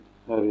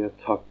Herre, jeg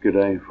takker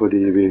deg fordi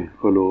vi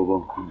får lov å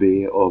be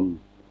om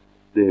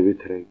det vi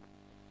trenger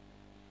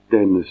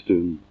denne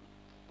stund.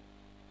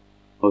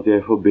 At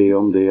jeg får be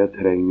om det jeg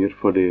trenger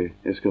for det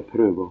jeg skal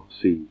prøve å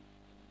si.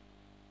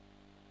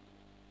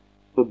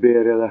 Så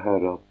ber jeg deg,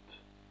 Herre, at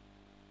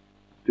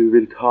du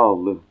vil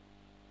tale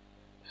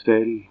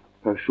selv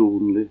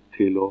personlig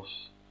til oss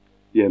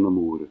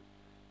gjennom ordet.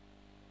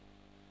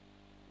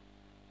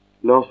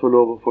 La oss få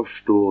lov å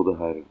forstå det,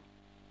 Herre.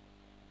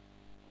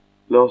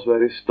 La oss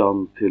være i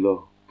stand til å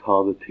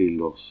ta det til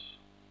oss.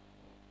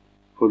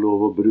 Få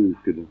lov å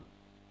bruke det.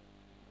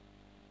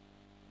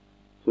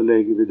 Så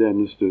legger vi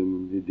denne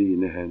stunden i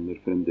dine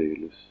hender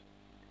fremdeles.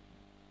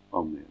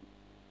 Amen.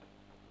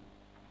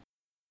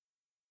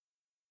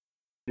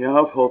 Jeg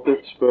har fått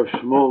et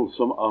spørsmål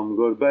som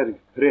angår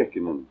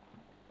bergprekenen,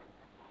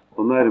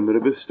 og nærmere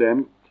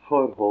bestemt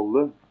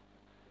forholdet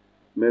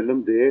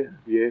mellom det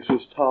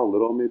Jesus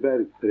taler om i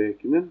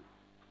bergprekenen,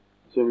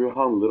 som jo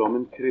handler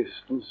om en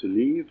kristens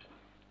liv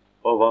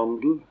og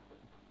vandel,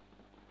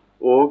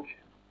 og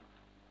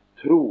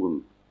troen.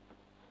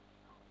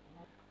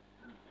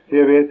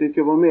 Jeg vet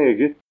ikke hvor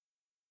meget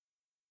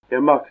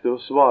jeg makter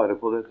å svare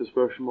på dette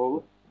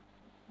spørsmålet,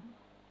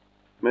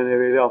 men jeg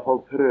vil i hvert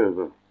fall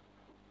prøve.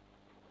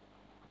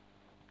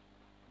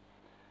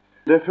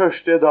 Det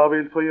første jeg da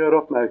vil få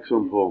gjøre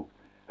oppmerksom på,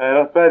 er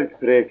at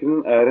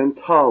bergprekenen er en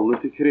tale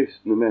til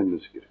kristne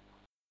mennesker.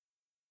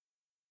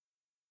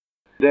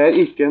 Det er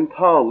ikke en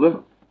tale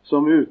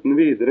som uten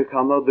videre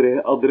kan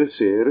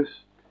adresseres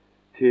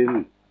til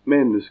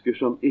mennesker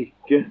som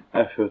ikke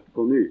er født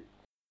på ny.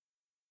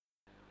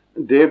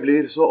 Det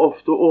blir så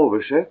ofte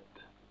oversett,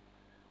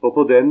 og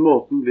på den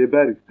måten blir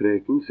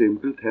bergprekenen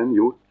simpelthen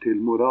gjort til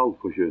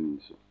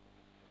moralforkynnelse.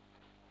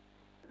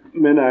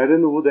 Men er det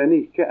noe den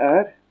ikke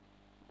er,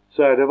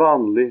 så er det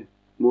vanlig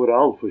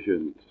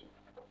moralforkynnelse.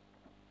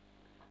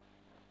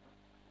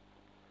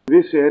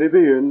 Vi ser i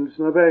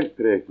begynnelsen av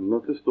bergprekenen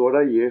at det står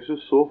da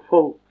Jesus så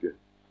folket.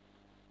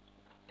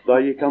 Da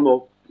gikk han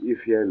opp i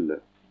fjellet.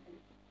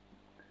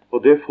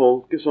 Og det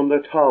folket som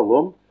det er tale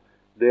om,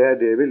 det er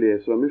det vi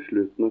leser om i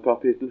slutten av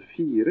kapittel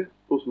 4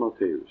 hos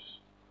Matteus.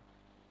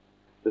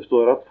 Det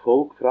står at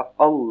folk fra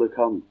alle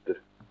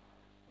kanter,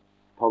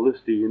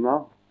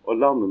 Palestina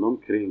og landene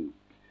omkring,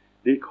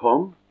 de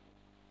kom.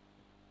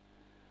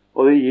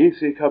 Og det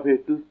gis i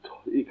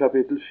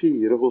kapittel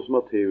 4 hos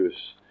Matteus,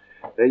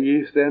 det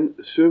gis det en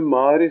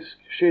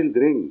summarisk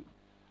skildring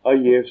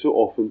av Jesu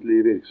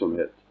offentlige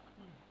virksomhet.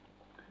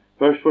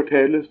 Først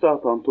fortelles det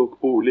at han tok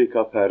bolig i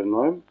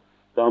Kapernaum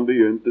da han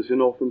begynte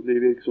sin offentlige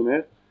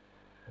virksomhet,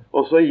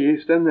 og så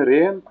gis det en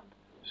ren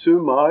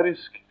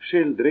summarisk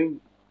skildring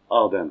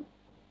av den.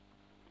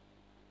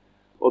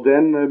 Og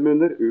den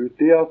munner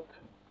ut i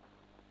at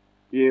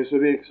Jesu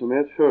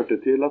virksomhet førte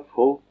til at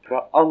folk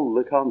fra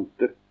alle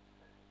kanter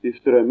de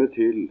strømmet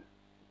til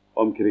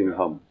omkring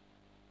ham.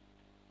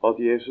 At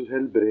Jesus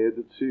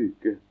helbredet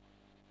syke.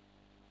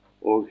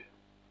 Og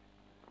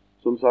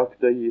som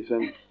sagt, det gis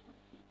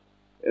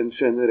en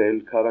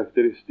generell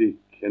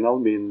karakteristikk, en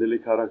alminnelig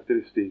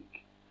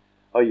karakteristikk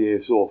av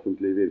Jesu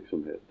offentlige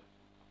virksomhet.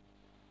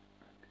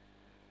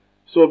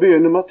 Så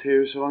begynner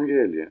Matteus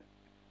evangeliet,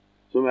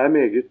 som er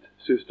meget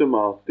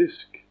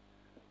systematisk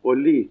og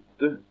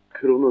lite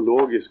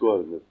kronologisk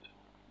ordnet.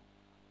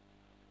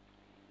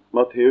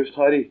 Matteus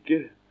tar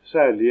ikke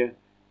særlige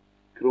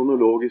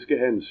kronologiske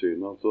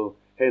hensyn, altså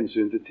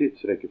hensyn til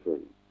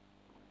tidsrekkefølgen.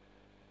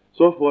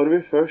 Så får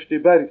vi først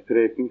i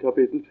bergpreken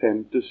kapittel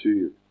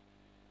 5-7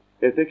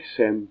 et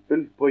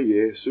eksempel på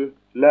Jesu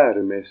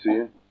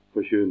læremessige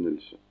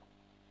forkynnelse.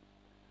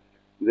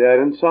 Det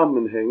er en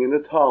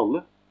sammenhengende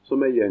tale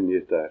som er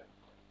gjengitt der.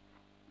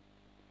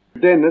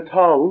 Denne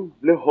talen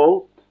ble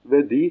holdt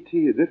ved de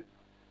tider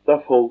da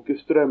folket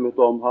strømmet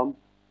om ham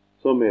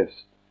som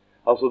mest,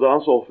 altså da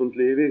hans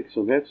offentlige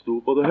virksomhet sto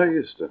på det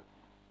høyeste.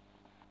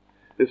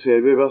 Det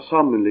ser vi ved å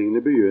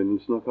sammenligne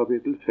begynnelsen av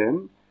kapittel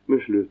 5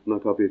 med slutten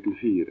av kapittel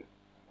 4.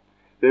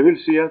 Det vil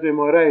si at vi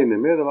må regne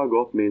med det var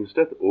gått minst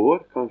et år,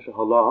 kanskje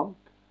halvannet,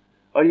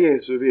 av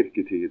Jesu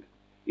virketid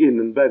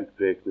innen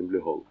bergprekenen ble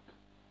holdt.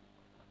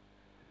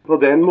 På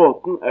den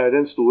måten er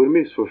det en stor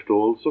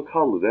misforståelse å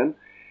kalle den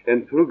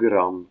en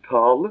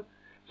programtale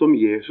som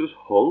Jesus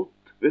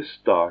holdt ved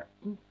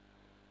starten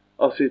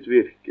av sitt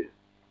virke.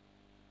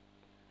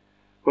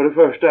 For det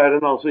første er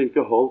den altså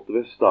ikke holdt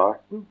ved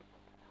starten,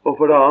 og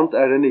for det annet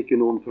er den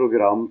ikke noen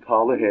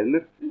programtale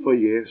heller for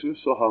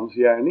Jesus og hans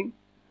gjerning,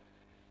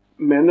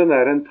 men den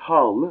er en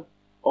tale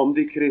om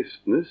de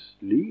kristnes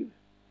liv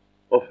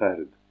og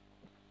ferd.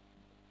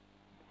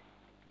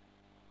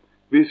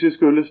 Hvis vi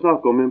skulle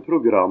snakke om en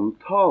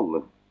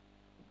programtale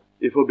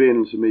i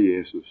forbindelse med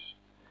Jesus,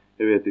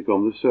 jeg vet ikke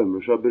om det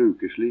sømmer seg å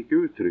bruke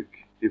slike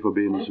uttrykk i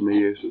forbindelse med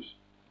Jesus,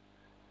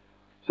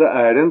 så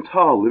er det en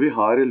tale vi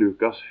har i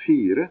Lukas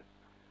 4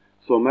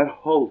 som er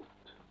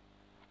holdt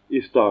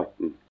i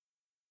starten,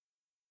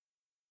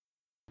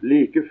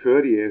 like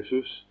før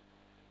Jesus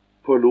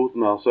forlot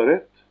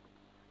Nasaret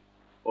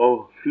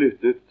og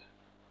flyttet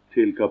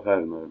til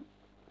Kapernaum.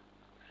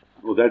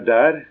 Og det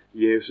der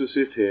Jesus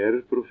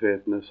siterer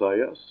profeten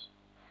Esaias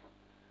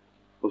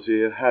og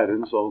sier,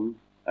 Herrens ånd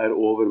er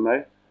over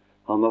meg,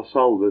 han har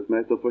salvet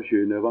meg til å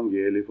forkynne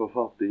evangeliet for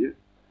fattige,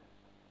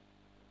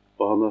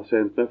 og han har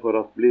sendt meg for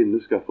at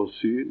blinde skal få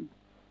syn,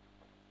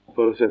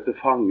 for å sette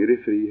fanger i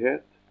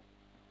frihet,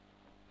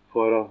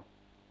 for å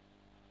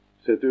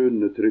sette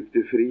undertrykt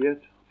i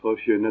frihet,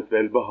 forkynne et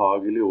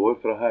velbehagelig år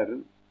fra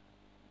Herren.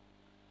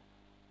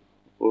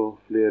 Og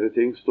flere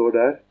ting står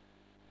der.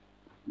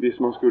 Hvis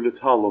man skulle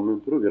tale om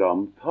en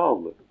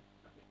programtale,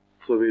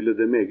 så ville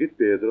det meget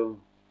bedre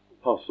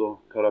passe å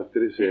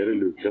karakterisere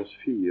Lukas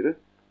 4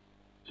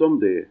 som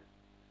det,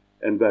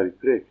 en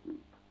bergprekenen.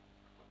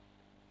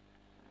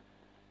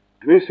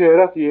 Vi ser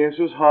at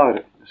Jesus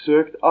har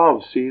søkt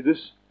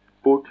avsides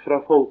bort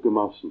fra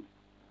folkemassen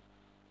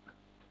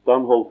da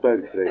han holdt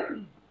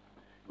bergpreken.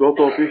 Gått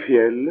opp i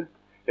fjellet,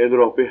 eller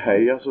opp i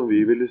heia, som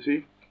vi ville si.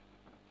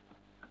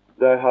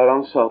 Der har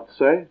han satt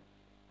seg,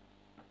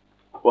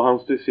 og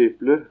hans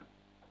disipler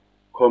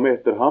kom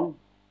etter ham.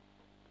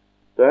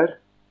 Der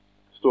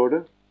står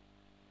det.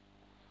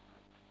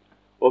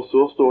 Og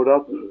så står det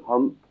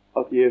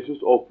at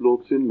Jesus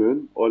opplot sin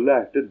munn og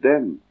lærte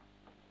dem.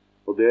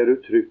 Og det er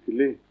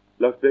uttrykkelig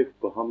lagt vekt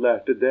på. Han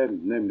lærte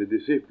dem, nemlig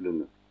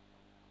disiplene,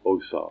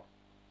 og sa.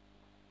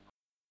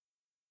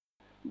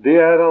 Det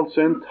er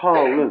altså en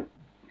tale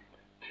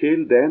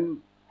til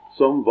dem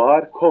som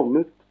var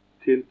kommet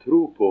til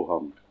tro på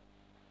ham,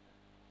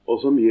 og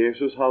som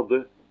Jesus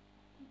hadde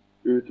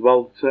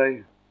utvalgt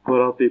seg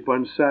for at de på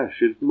en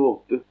særskilt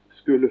måte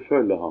skulle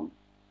følge ham,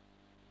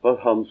 at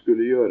han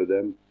skulle gjøre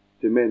dem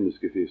til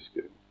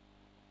menneskefiskere.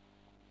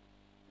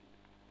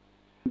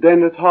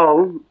 Denne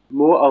talen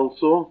må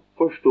altså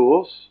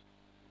forstås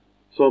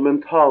som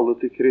en tale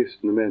til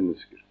kristne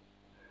mennesker,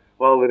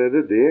 og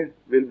allerede det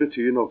vil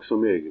bety nok så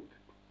meget.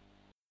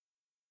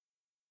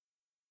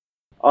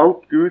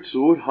 Alt Guds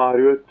ord har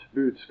jo et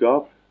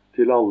budskap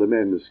til alle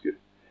mennesker.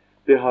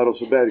 Det har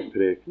også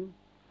bergpreken.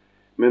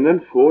 Men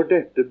den får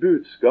dette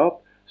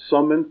budskap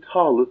som en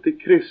tale til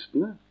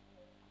kristne,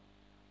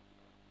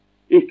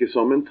 ikke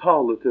som en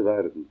tale til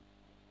verden.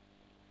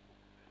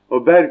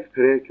 Og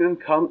bergprekenen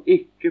kan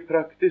ikke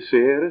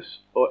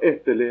praktiseres og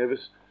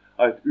etterleves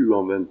av et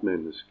uomvendt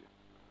menneske.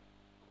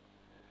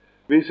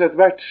 Hvis et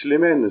verdslig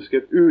menneske,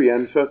 et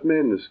ugjenfødt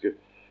menneske,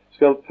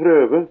 skal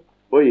prøve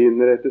å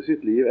innrette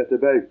sitt liv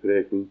etter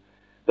bergprekenen,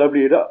 da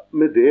blir det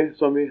med det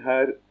som vi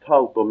her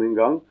talte om en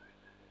gang,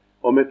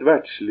 om et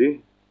verdslig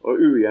og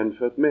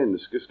ugjenfødt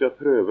menneske skal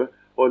prøve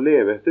å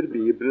leve etter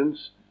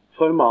Bibelens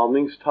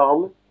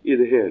formaningstale i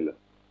det hele.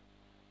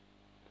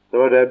 Det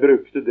var der jeg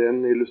brukte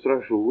den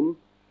illustrasjonen,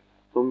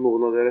 som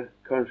noen av dere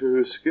kanskje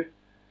husker.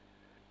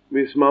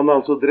 Hvis man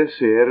altså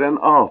dresserer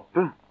en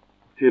ape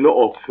til å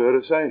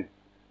oppføre seg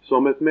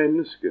som et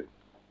menneske,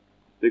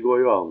 det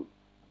går jo an.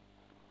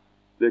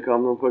 Det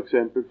kan man for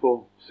eksempel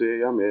få se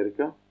i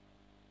Amerika.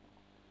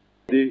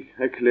 De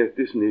er kledt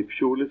i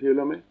snippkjole til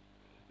og med.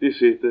 De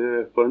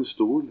sitter på en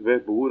stol ved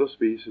et bord og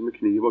spiser med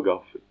kniv og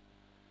gaffel.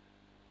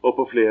 Og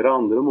på flere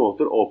andre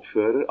måter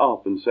oppfører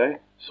apen seg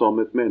som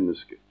et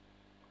menneske.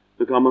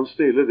 Så kan man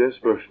stille det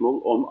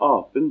spørsmål om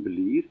apen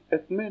blir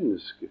et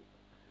menneske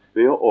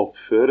ved å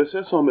oppføre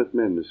seg som et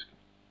menneske.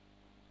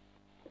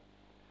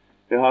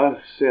 Jeg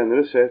har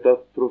senere sett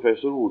at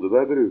professor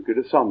Odeberg bruker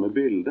det samme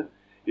bildet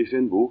i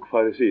sin bok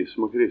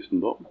Farisisme og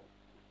kristendom.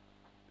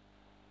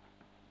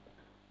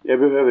 Jeg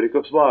behøver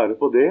ikke å svare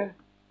på det,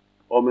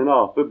 om en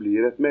ape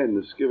blir et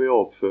menneske ved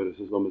å oppføre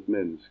seg som et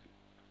menneske.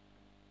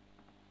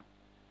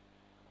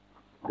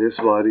 Det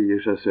svaret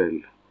gir seg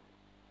selv.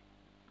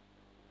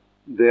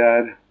 Det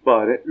er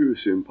bare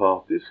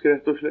usympatisk,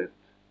 rett og slett,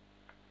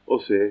 å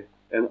se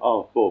en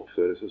ape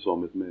oppføre seg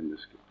som et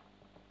menneske.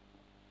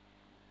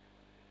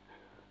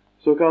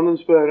 Så kan en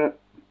spørre,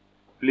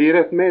 blir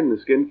et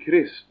menneske en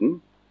kristen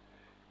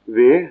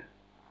ved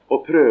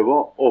å prøve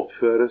å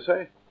oppføre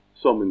seg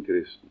som en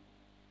kristen?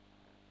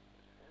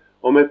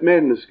 Om et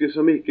menneske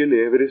som ikke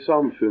lever i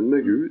samfunn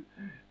med Gud,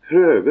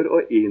 prøver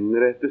å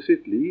innrette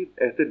sitt liv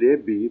etter det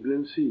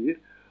Bibelen sier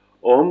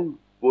om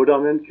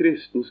hvordan en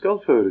kristen skal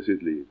føre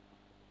sitt liv.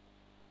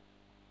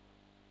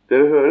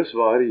 Dere hører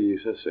svaret gir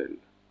seg selv.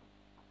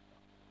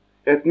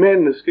 Et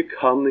menneske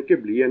kan ikke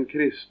bli en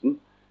kristen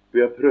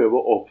ved å prøve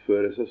å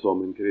oppføre seg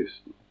som en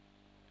kristen.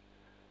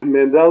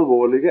 Men det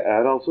alvorlige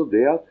er altså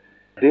det at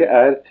det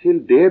er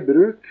til det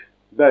bruk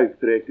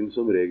bergpreken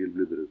som regel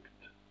blir brukt.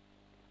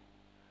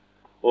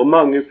 Og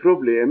mange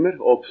problemer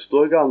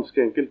oppstår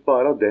ganske enkelt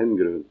bare av den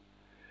grunn.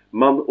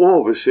 Man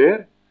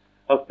overser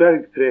at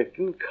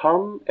bergpreken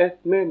kan et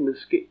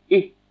menneske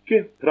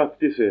ikke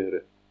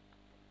praktisere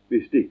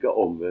hvis det ikke er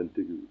omvendt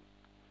til Gud,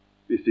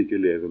 hvis det ikke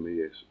lever med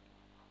Jesus.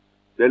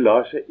 Det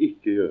lar seg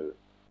ikke gjøre.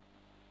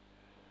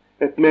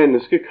 Et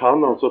menneske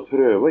kan altså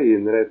prøve å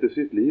innrette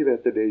sitt liv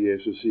etter det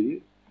Jesus sier,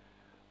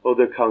 og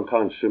det kan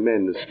kanskje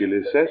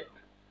menneskelig sett,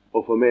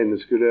 og for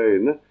menneskelige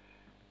øyne,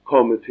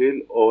 komme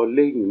til å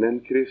ligne en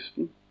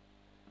kristen.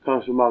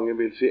 Kanskje mange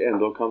vil si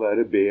enda kan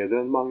være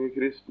bedre enn mange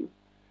kristne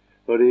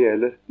når det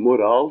gjelder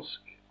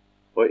moralsk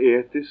og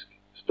etisk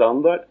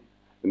standard,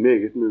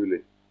 Meget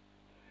mulig.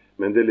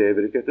 Men det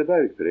lever ikke etter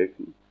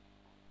bergprekenen.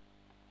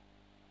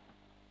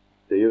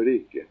 Det gjør det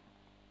ikke.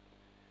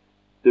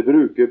 Det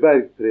bruker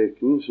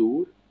bergprekenens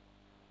ord,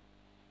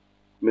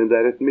 men det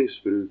er et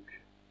misbruk.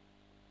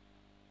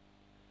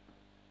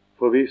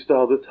 For hvis det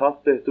hadde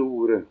tatt dette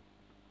ordet,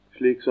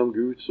 slik som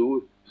Guds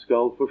ord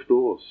skal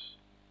forstås,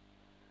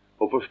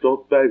 og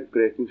forstått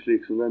bergpreken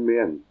slik som det er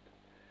ment,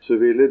 så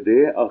ville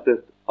det at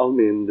et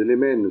alminnelig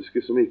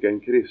menneske som ikke er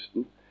en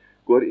kristen,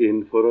 går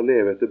inn for å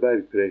leve etter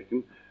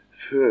bergpreken,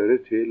 føre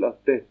til at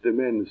dette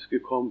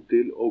mennesket kom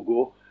til å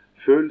gå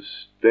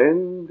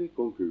fullstendig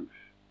konkurs.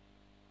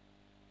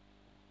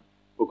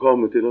 Og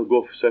komme til å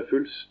gå seg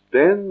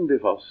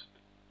fullstendig fast,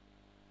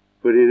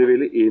 fordi de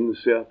ville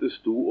innse at det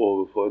sto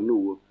overfor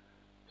noe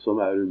som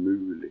er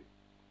umulig,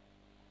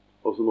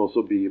 og som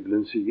også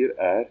Bibelen sier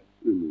er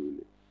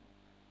umulig.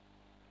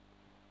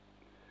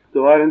 Det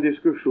var en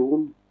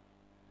diskusjon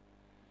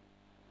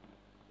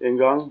en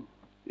gang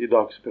i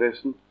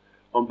dagspressen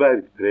om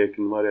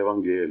bergpreken var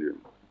evangelium,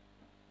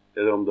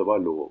 eller om det var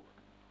lov.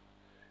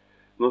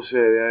 Nå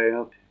ser jeg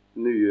at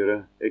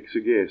nyere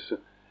eksegese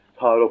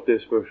tar opp det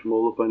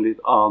spørsmålet på en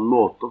litt annen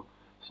måte,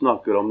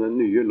 snakker om den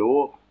nye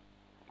lov,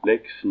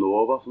 lex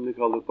nova som de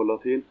kaller det på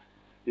latin,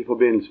 i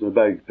forbindelse med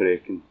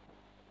bergpreken.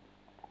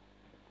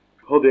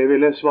 Og det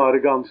vil jeg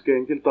svare ganske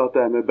enkelt, at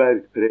det er med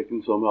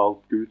bergpreken som med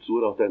alt Guds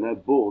ord, at den er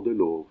både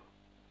lov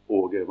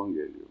og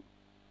evangelium.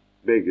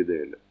 Begge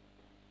deler.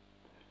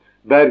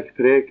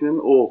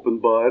 Bergprekenen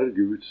åpenbarer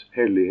Guds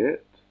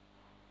hellighet.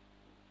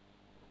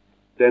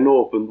 Den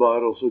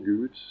åpenbarer også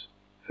Guds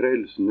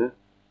frelsende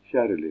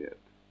kjærlighet.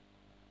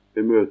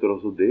 Vi møter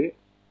også det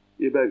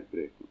i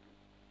bergpreken.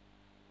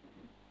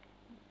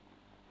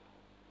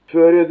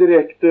 Før jeg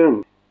direkte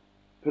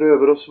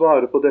prøver å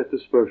svare på dette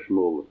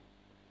spørsmålet,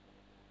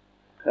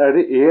 er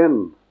det en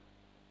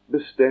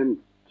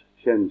bestemt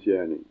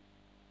kjensgjerning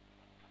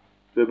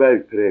ved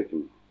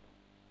bergpreken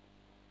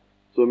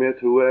som jeg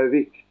tror er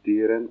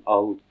viktigere enn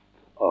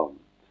alt annet.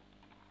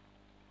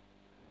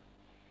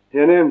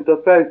 Jeg nevnte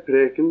at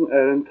bergpreken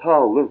er en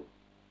tale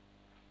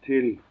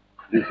til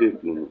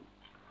disiplene.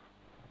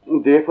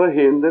 Det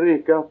forhindrer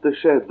ikke at det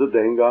skjedde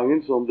den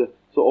gangen, som det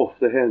så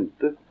ofte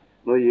hendte,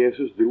 når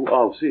Jesus dro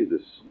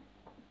avsides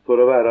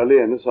for å være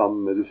alene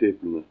sammen med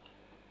disiplene.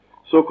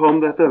 Så kom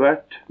det etter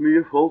hvert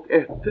mye folk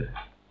etter.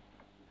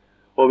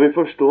 Og vi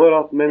forstår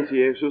at mens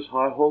Jesus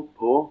har holdt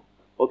på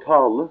å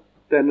tale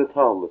denne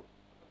tale,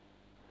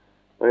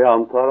 og jeg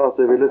antar at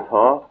det ville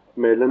ta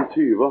mellom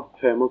 20 og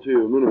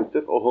 25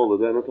 minutter å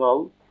holde denne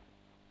talen.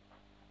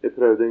 Jeg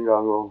prøvde en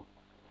gang å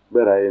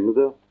beregne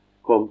det,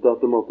 kom til at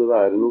det måtte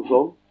være noe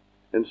sånn,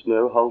 en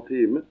snau halv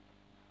time.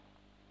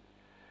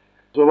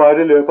 Så var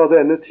det i løpet av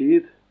denne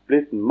tid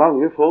blitt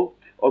mange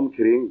folk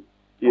omkring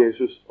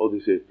Jesus og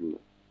disiplene.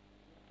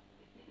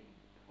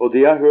 Og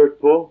de har hørt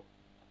på,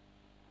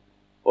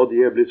 og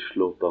de er blitt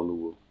slått av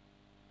noe.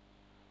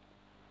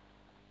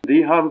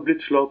 De har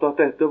blitt slått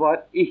at dette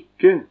var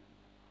ikke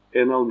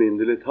en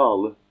alminnelig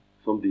tale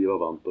som de var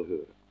vant til å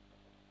høre.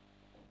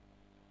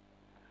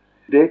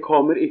 Det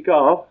kommer ikke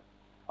av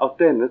at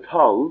denne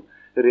talen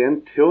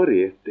rent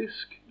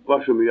teoretisk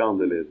var så mye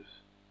annerledes.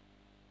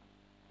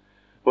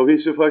 Og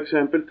hvis vi for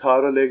eksempel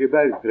tar og legger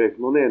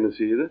bergpreken på den ene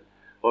side,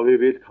 og vi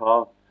vil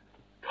ta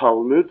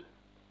Talmud,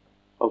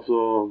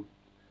 altså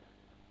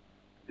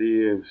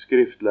de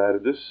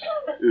skriftlærdes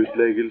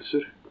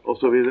utleggelser og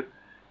så videre,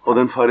 og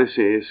den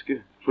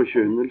fariseiske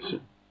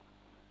forkynnelse,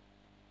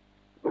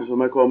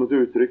 som er kommet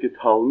til uttrykk i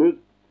Talmud,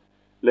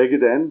 legge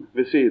den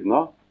ved siden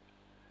av,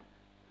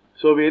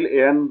 så vil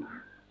en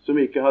som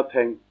ikke har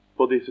tenkt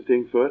på disse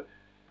ting før,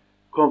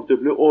 komme til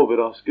å bli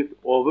overrasket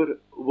over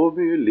hvor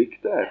mye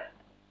likt det er,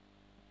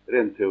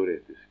 rent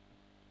teoretisk.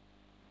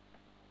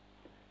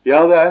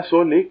 Ja, det er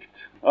så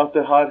likt at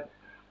det har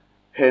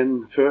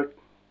henført,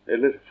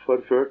 eller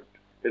forført,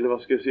 eller hva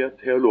skal jeg si,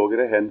 at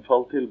teologer er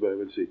henfalt til, bør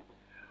jeg vel si,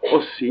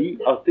 å si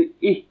at det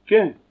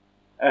ikke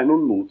er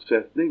noen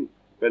motsetning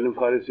mellom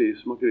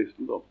fariseisme og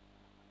kristendom.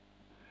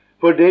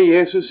 For det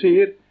Jesus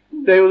sier,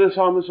 det er jo det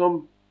samme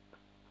som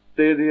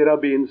det de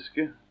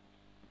rabbinske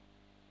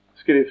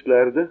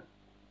skriftlærde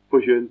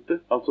forkynte,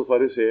 altså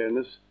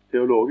fariseernes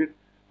teologer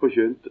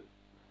forkynte.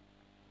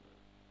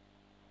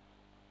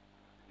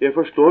 Jeg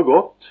forstår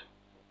godt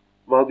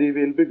hva de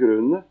vil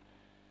begrunne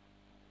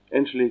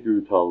en slik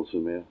uttalelse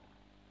med.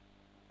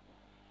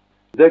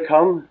 Det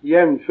kan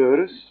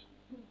jevnføres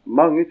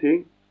mange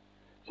ting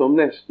som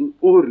nesten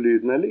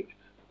ordlyden er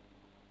likt.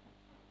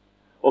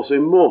 Også i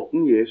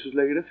måten Jesus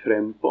legger det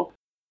frem på,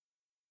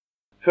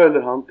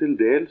 følger han til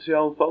dels i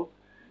alle fall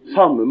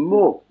samme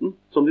måten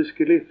som de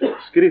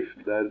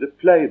skriftlærde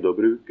pleide å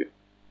bruke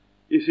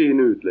i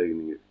sine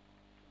utlegninger.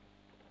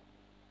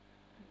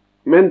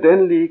 Men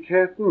den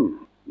likheten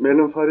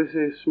mellom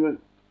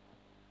fariseismens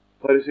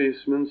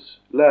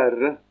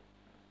lærere,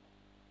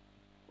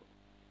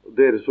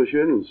 deres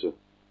forkynnelse,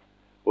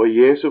 og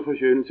Jesu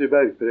forkynnelse i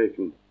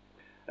bergpreken,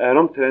 er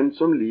omtrent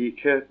som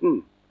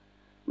likheten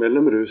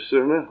mellom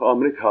russerne og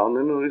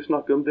amerikanerne når de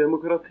snakker om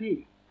demokrati.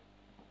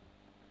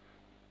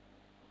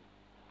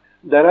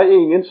 Der er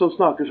ingen som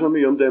snakker så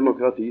mye om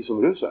demokrati som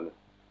russerne.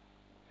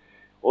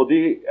 Og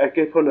de er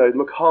ikke fornøyd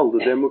med å kalle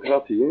det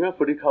demokrati engang,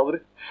 for de kaller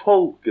det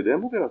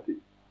folkedemokrati.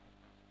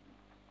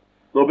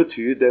 Nå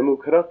betyr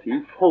demokrati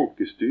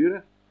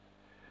folkestyre,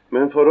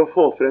 men for å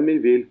få frem i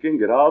hvilken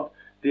grad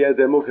de er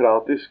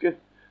demokratiske,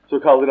 så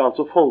kaller de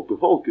altså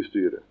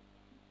folkestyre.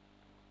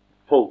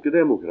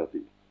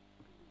 Folkedemokrati.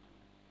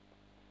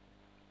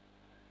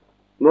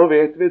 Nå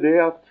vet vi det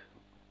at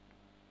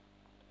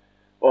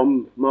om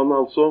man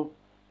altså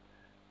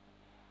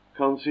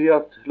kan si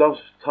at, la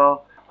oss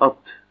ta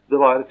at det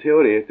var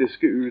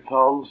teoretiske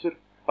uttalelser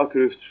av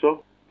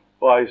Khrushchev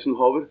og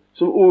Eisenhower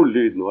som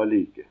ordlyden var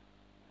like.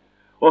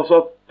 Og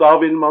så da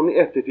vil man i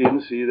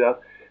ettertiden si det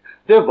at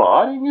det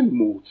var ingen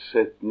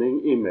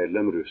motsetning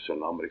imellom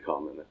russerne og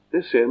amerikanerne.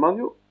 Det ser man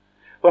jo.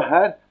 For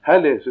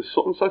her leses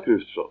sånn sa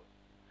Khrushchev,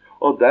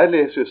 og der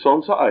leses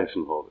sånn sa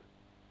Eisenhower.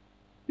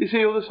 De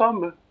sier jo det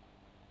samme.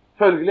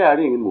 Følgelig er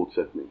det ingen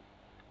motsetning.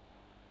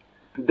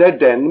 Det er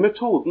den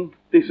metoden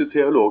disse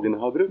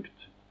teologene har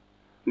brukt.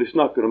 De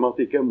snakker om at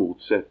det ikke er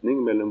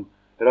motsetning mellom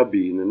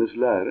rabbinenes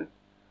lære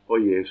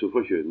og Jesu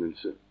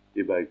forkynnelse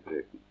i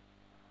bergprekenen.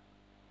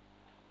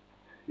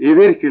 I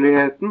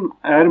virkeligheten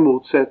er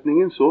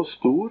motsetningen så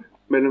stor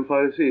mellom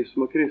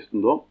fariseisme og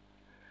kristendom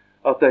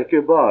at det er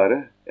ikke bare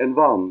en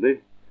vanlig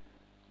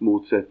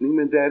motsetning,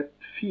 men det er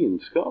et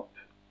fiendskap.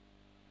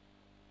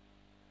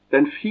 Det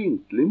er en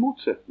fiendtlig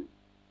motsetning.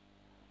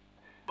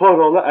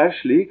 Forholdet er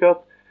slik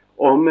at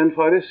om en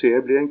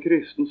fariseer blir en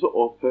kristen, så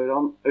opphører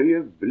han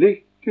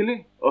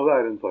øyeblikkelig å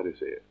være en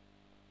fariseer.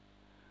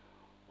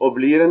 Og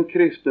blir en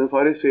kristen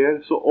fariseer,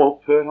 så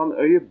opphører han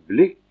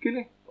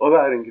øyeblikkelig å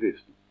være en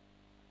kristen.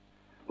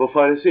 For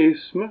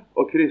fariseisme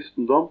og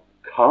kristendom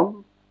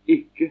kan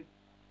ikke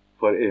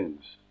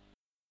forenes.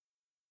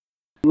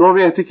 Nå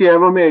vet ikke jeg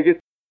hvor meget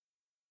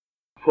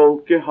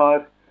folket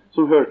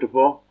som hørte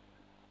på,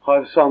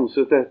 har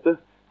sanset dette,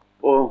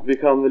 og vi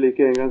kan vel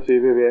ikke engang si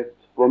vi vet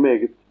hvor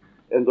meget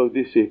endog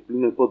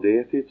disiplene på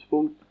det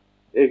tidspunkt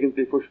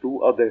egentlig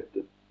forstod av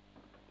dette.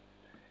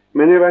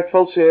 Men i hvert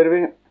fall ser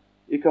vi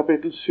i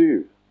kapittel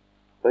 7,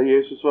 da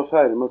Jesus var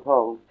ferdig med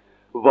talen,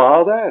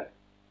 hva det er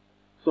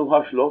som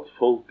har slått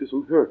folket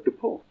som hørte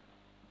på.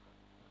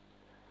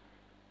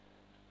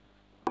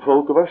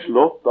 Folket var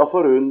slått av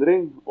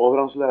forundring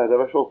over hans lære,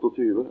 vers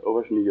 28 og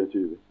vers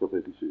 29,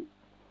 kapittel 7.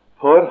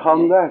 For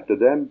han lærte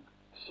dem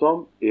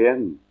som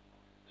en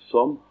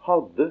som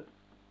hadde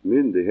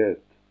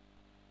myndighet,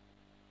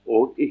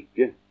 og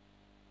ikke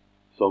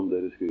som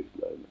deres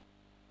skriftlærere.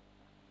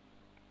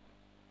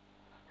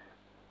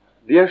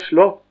 De er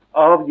slått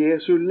av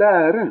Jesu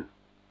lære.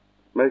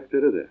 Merk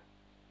dere det.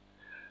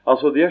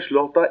 Altså, de er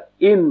slått av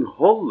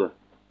innholdet,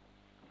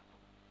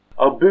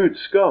 av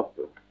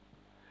budskapet,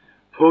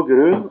 på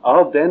grunn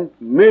av den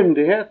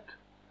myndighet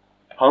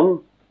han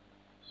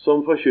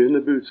som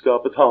forkynner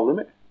budskapet taler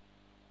med.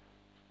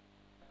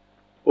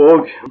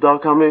 Og da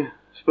kan vi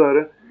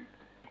spørre,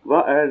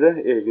 hva er det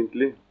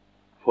egentlig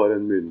for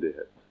en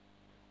myndighet?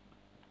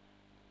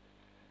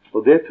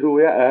 Og det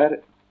tror jeg er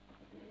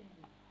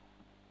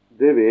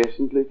det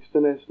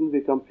vesentligste nesten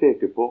vi kan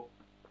peke på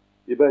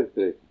i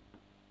bergprekenen.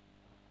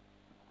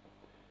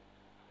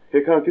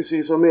 Jeg kan ikke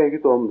si så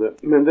meget om det,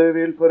 men dere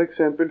vil for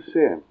eksempel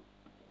se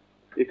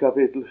i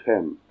kapittel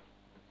 5.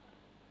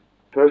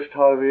 Først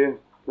har vi,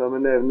 la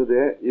meg nevne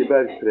det, i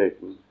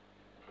bergprekenen.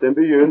 Den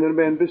begynner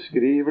med en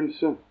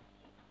beskrivelse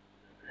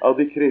av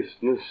de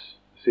kristnes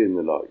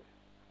sinnelag,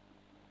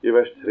 i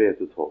vers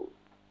 3-12.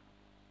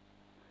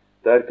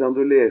 Der kan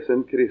du lese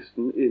en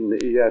kristen inne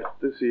i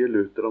hjertet, sier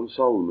Luther om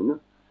salmene.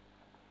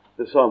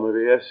 Det samme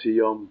vil jeg si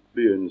om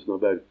begynnelsen av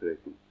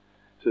bergprekenen.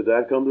 Så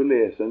der kan du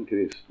lese en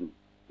kristen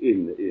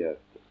inne i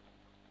hjertet.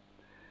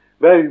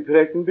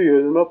 Bergprekenen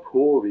begynner med å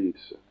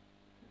påvise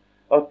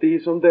at de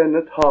som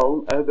denne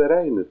talen er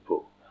beregnet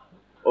på,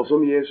 og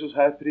som Jesus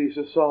her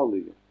priser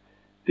salige,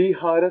 de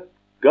har et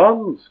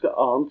ganske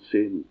annet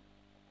sinn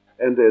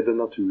enn det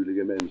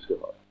naturlige mennesket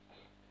har.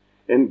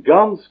 En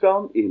ganske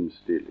annen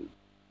innstilling,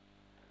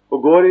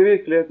 og går i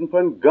virkeligheten på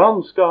en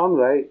ganske annen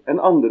vei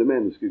enn andre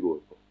mennesker går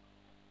på.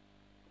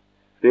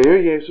 Det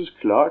gjør Jesus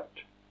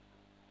klart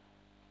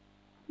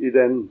i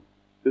den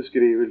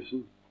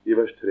beskrivelsen i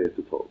vers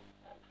 3-12.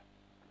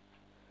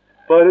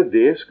 Bare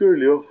det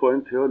skulle jo få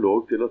en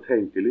teolog til å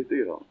tenke litt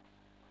grann.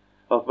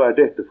 At hva er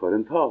dette for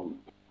en tale?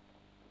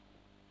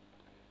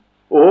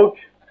 Og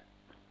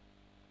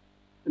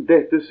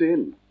dette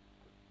sinn,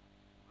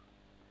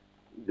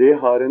 det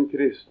har en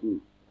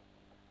kristen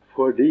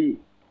fordi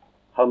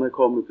han er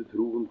kommet til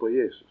troen på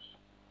Jesus.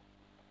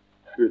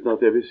 Uten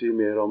at jeg vil si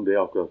mer om det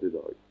akkurat i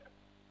dag.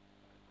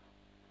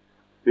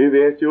 Vi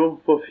vet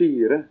jo for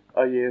 4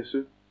 av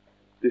Jesu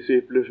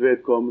disiplers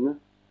vedkommende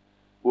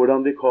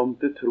hvordan de kom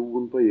til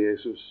troen på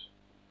Jesus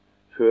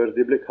før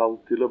de ble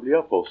kalt til å bli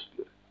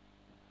apostler.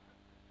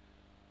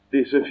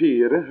 Disse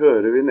 4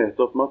 hører vi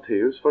nettopp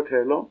Matteus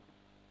fortelle om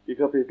i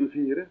kapittel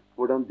 4,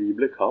 hvordan de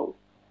ble kalt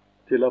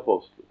til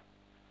apostler.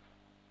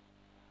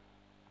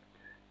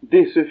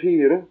 Disse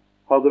 4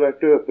 hadde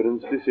vært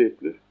døperens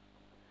disipler.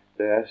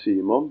 Det er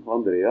Simon,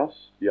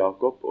 Andreas,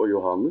 Jakob og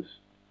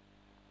Johannes.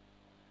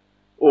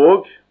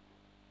 Og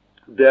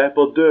det er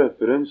på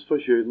døperens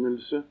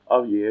forkynnelse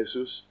av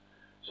Jesus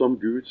som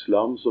Guds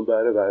lam som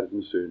bærer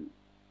verdens synd,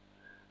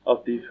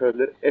 at de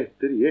følger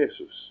etter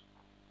Jesus.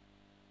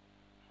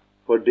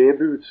 For det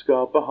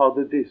budskapet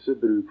hadde disse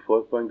bruk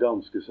for på en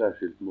ganske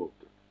særskilt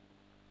måte.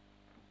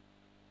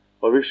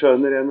 Og vi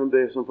skjønner gjennom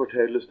det som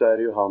fortelles der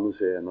i Johannes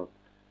 1,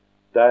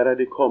 at der er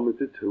de kommet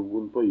til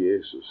troen på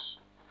Jesus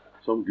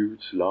som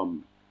Guds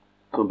lam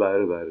som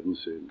bærer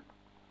verdens synd.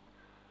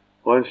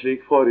 Og en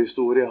slik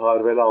forhistorie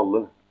har vel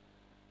alle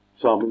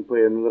sammen på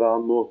en eller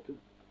annen måte.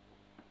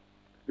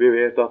 Vi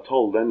vet at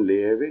tolderen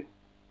Levi,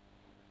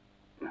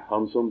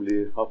 han som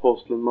blir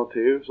apostelen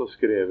Matteus og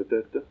skrevet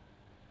dette,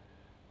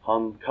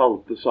 han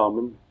kalte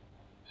sammen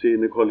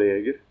sine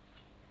kolleger,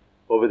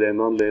 og ved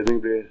den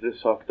anledning ble det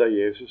sagt av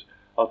Jesus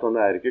at han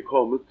er ikke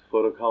kommet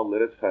for å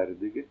kalle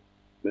rettferdige,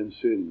 men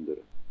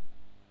syndere.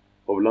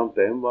 Og blant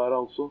dem var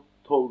altså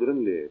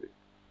tolderen Levi,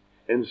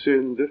 en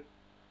synder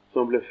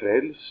som ble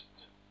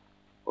frelst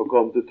og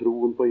kom til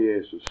troen på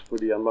Jesus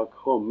fordi han var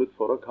kommet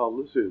for å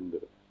kalle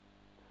syndere.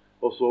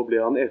 Og så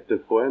ble han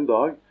etterpå en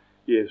dag,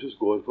 Jesus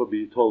går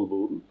forbi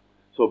tollboden,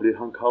 så blir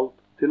han kalt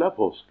til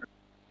apostel.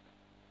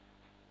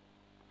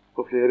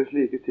 Og flere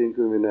slike ting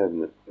kunne vi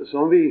nevne,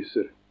 som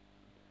viser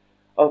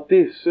at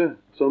disse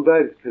som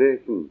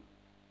bergprekenen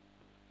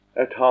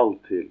er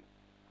talt til,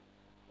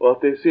 og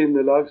at det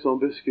sinnelag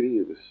som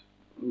beskrives,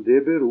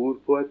 det beror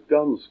på et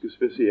ganske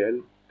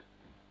spesielt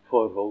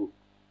forhold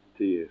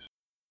til Jesus.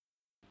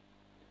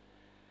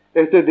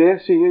 Etter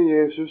det sier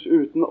Jesus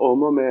uten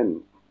om og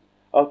men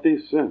at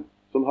disse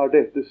som har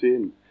dette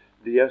sinn,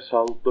 de er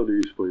salt og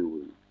lys på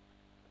jorden.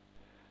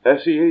 Her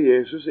sier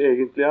Jesus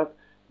egentlig at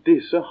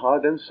disse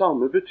har den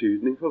samme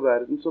betydning for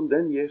verden som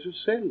den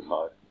Jesus selv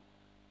har.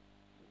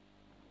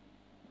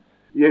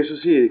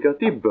 Jesus sier ikke at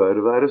de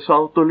bør være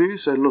salt og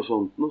lys, eller noe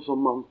sånt, noe som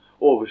man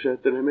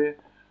oversetter det med,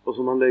 og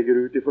som man legger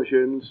ut i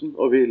forkynnelsen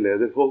og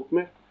villeder folk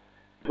med.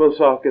 For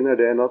saken er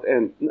den at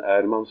enten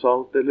er man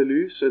salt eller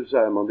lys, eller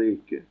så er man det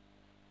ikke.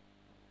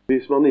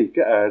 Hvis man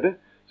ikke er det,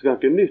 så kan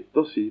det ikke nytte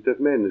å si til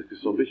et menneske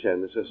som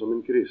bekjenner seg som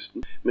en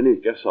kristen, men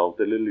ikke er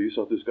salt eller lys,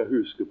 at du skal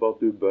huske på at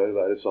du bør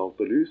være salt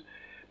og lys.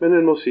 Men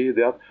en må si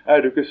det at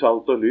er du ikke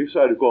salt og lys,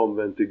 så er du ikke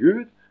omvendt til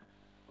Gud.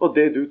 Og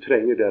det du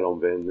trenger, det er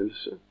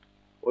omvendelse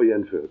og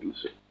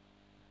gjenfødelse.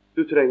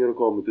 Du trenger å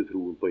komme til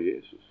troen på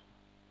Jesus.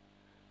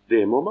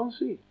 Det må man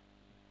si.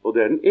 Og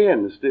det er den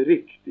eneste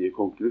riktige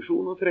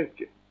konklusjonen å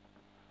trekke.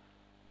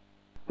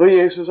 Når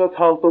Jesus har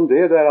talt om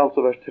det, det er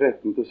altså vers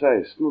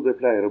 13-16, og det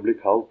pleier å bli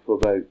kalt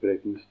for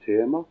bergprekenens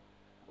tema,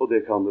 og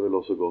det kan det vel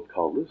også godt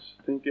kalles,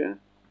 tenker jeg.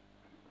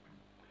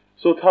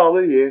 Så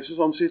taler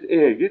Jesus om sitt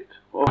eget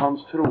og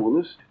hans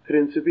troendes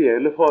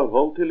prinsipielle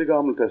forhold til Det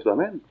gamle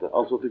testamentet,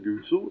 altså til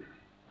Guds ord.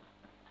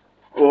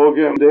 Og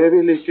det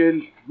vil ikke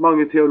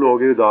mange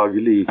teologer i dag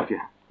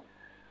like,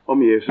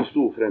 om Jesus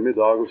sto frem i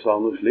dag og sa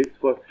noe slikt,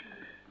 for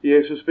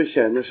Jesus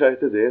bekjenner seg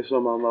til det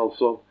som han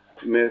altså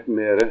med et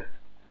mer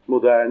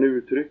moderne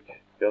uttrykk,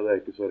 ja, det er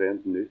ikke så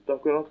rent nytt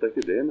akkurat, det er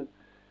ikke det, men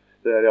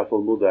det er i hvert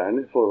fall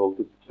moderne i forhold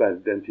til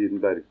den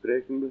tiden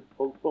bergprekenen ble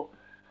holdt på.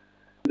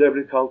 Det er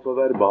blitt kalt for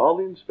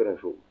verbal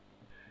inspirasjon.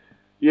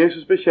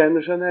 Jesus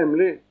bekjenner seg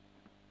nemlig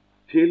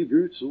til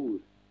Guds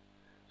ord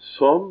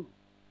som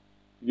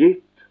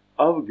gitt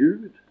av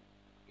Gud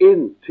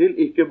inntil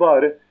ikke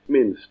bare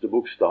minste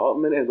bokstav,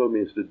 men enda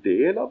minste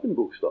del av en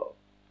bokstav.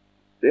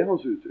 Det er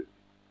hans uttrykk.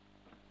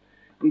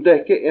 Men det er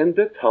ikke en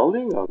detalj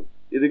engang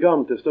i Det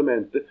gamle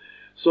testamentet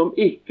som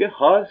ikke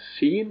har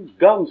sin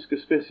ganske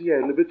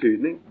spesielle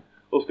betydning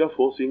og skal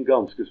få sin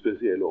ganske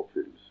spesielle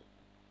oppfyllelse.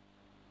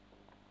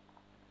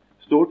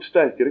 Stort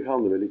sterkere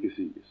kan det vel ikke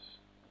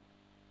sies.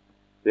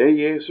 Det er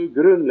Jesu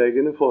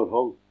grunnleggende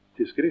forhold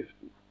til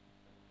Skriften.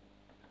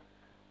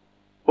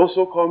 Og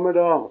så kommer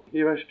da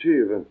i vers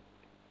 20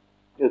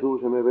 et ord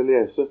som jeg vil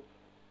lese.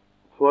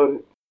 For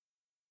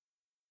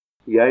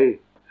jeg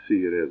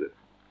sier eder,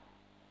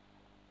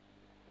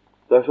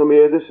 dersom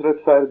eders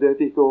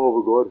rettferdighet ikke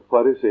overgår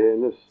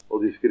fariseernes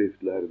og de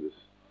skriftlærdes,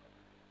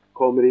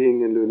 kommer de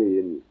ingenlunde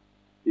inn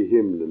i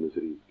himlenes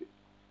rike.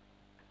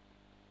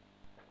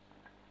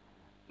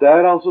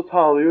 Der altså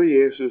taler jo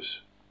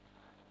Jesus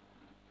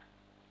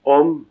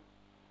om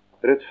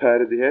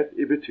rettferdighet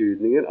i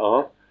betydningen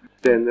av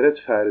den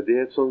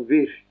rettferdighet som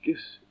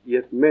virkes i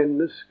et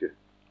menneske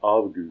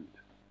av Gud.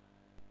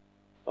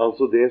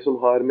 Altså det som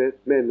har med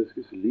et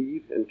menneskes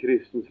liv, en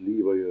kristens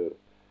liv å gjøre.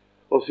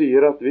 Og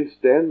sier at hvis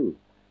den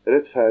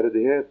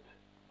rettferdighet,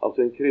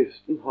 altså en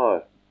kristen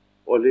har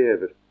og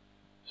lever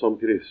som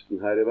kristen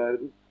her i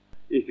verden,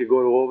 ikke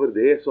går over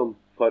det som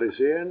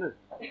fariseerne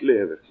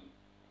lever,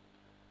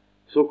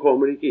 så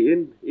kommer de ikke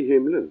inn i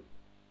himmelen,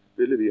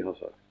 ville vi ha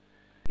sagt.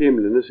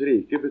 Himlenes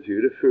rike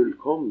betyr det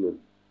fullkomne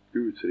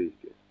Guds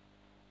rike.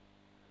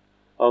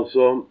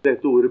 Altså,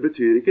 dette ordet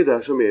betyr ikke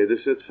dersom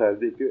eders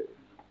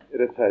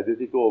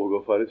rettferdighet ikke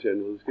overgår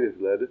fariseerne og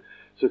skriftlærde,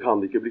 så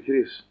kan de ikke bli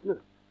kristne.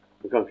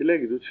 Man kan ikke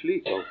legge det ut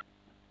slik. Altså.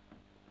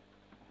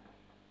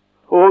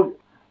 Og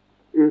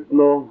Uten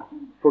å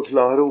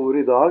forklare ord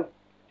i dag,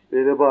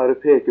 vil jeg bare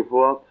peke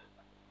på at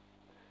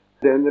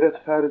den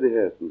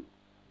rettferdigheten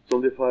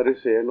som de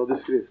fariseerne og de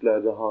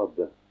skriftlærde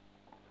hadde,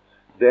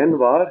 den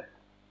var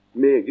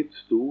meget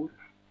stor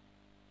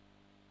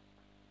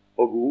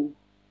og god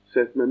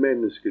sett med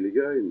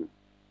menneskelige øyne.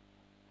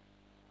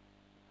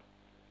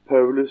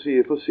 Paulus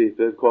sier for sitt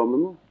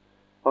vedkommende,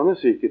 han er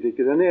sikkert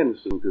ikke den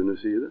eneste som kunne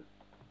si det,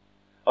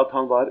 at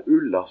han var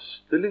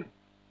ulastelig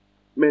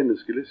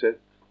menneskelig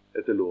sett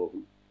etter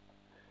loven.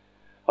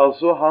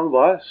 Altså, han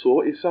var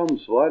så i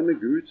samsvar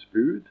med Guds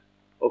bud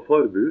og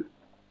forbud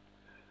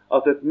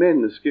at et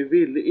menneske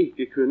ville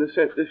ikke kunne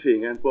sette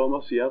fingeren på ham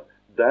og si at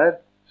der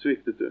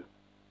sviktet du.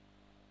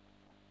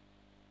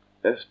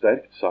 Det er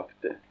sterkt sagt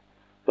det.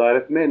 Da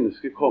er et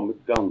menneske kommet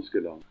ganske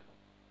langt.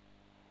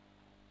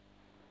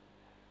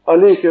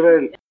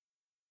 Allikevel,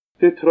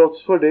 til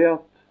tross for det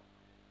at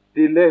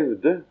de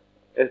levde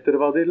etter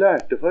hva de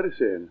lærte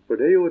fariseerne, for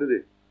det gjorde de,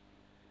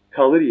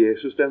 kaller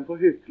Jesus dem for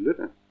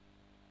hyklere,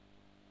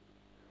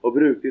 og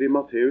bruker i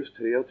Matteus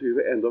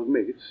 23 endog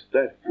meget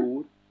sterke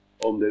ord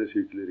om deres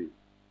hykleri.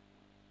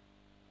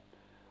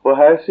 Og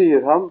her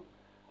sier han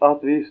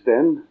at hvis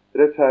den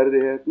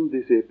rettferdigheten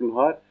disippelen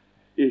har,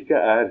 ikke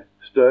er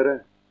større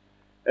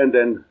enn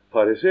den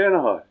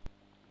fariseerne har,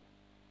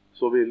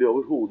 så vil de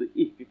overhodet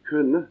ikke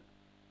kunne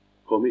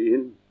komme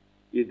inn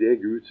i det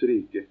Guds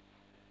rike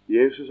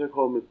Jesus er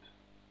kommet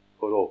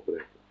for å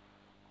opprette.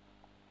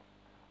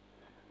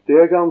 Det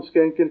er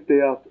ganske enkelt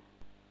det at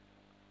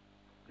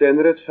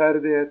den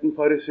rettferdigheten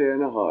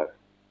fariseerne har,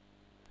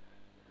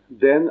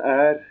 den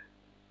er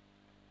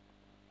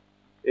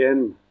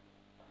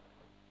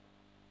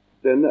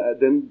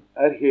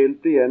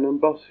helt igjennom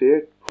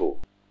basert på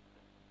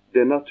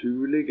det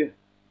naturlige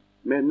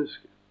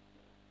mennesket.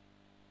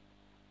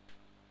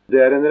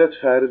 Det er en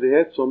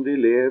rettferdighet som de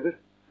lever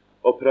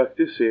og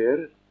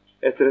praktiserer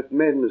etter et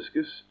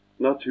menneskes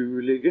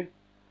naturlige,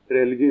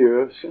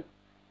 religiøse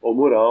og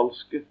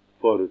moralske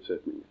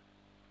forutsetninger.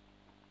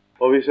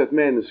 Og hvis et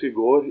menneske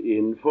går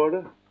inn for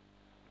det,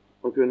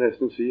 man kunne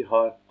nesten si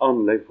har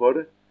anlegg for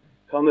det,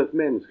 kan et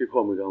menneske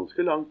komme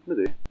ganske langt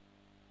med det.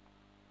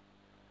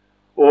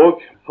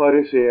 Og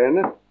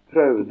fariseerne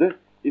prøvde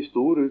i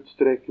stor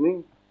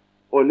utstrekning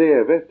å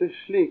leve etter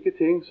slike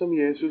ting som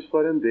Jesus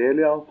for en del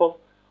i alle fall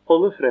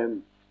holder frem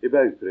i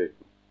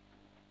bergprekenen.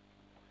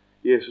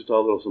 Jesus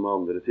taler også om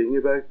andre ting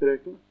i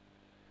bergprekenen,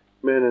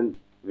 men en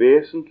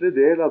vesentlig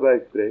del av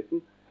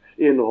bergprekenen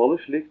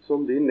inneholder slikt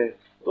som de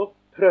nettopp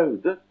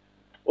prøvde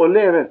å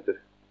leve etter,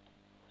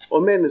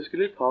 og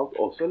menneskelig talt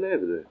også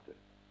levde etter.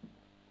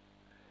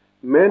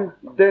 Men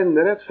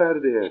denne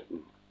rettferdigheten,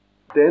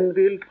 den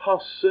vil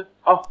passe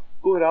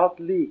akkurat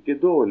like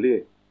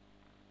dårlig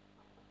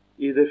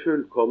i det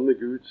fullkomne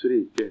Guds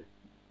rike,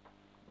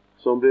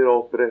 som blir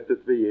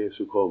opprettet ved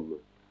Jesu komme,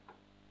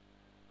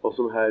 og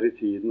som her i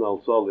tiden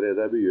altså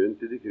allerede er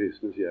begynt i de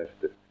kristnes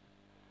hjerter.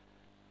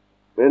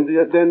 Men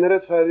denne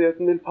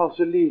rettferdigheten vil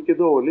passe like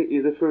dårlig i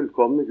det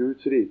fullkomne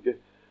Guds rike,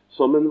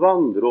 som en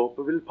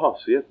vanndråpe vil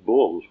passe i et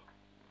bål.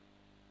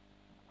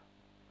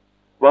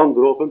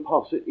 Vanndråpen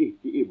passer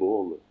ikke i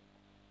bålet.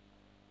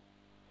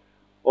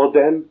 Og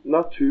den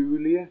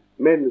naturlige,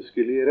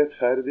 menneskelige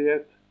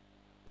rettferdighet,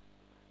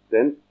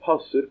 den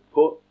passer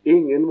på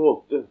ingen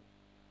måte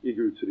i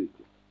Guds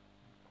rike.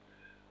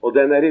 Og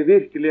den er i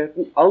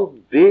virkeligheten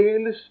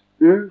aldeles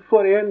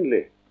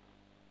uforenlig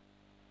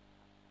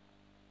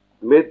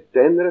med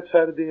den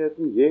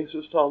rettferdigheten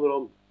Jesus taler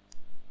om,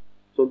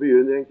 som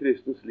begynner en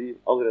kristens liv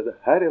allerede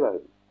her i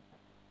verden.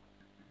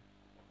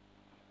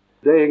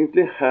 Det er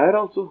egentlig her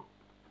altså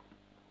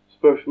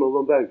spørsmålet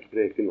om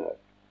bergprekenen er.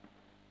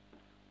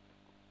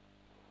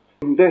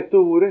 Dette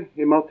ordet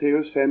i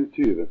Matteus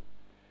 5:20,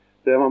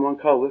 det er hva man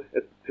kaller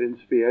et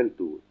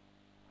prinsipielt ord.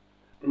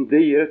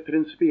 Det gir et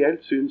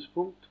prinsipielt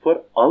synspunkt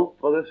for alt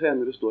hva det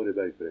senere står i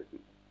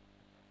bergprekenen.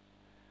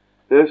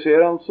 Dere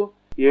ser altså,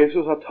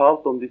 Jesus har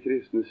talt om de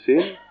kristnes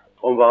sinn,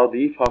 om hva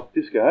de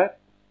faktisk er,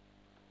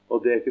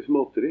 og det er ikke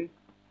småtteri,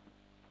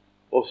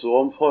 og så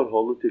om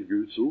forholdet til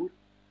Guds ord,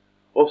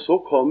 og så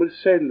kommer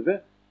selve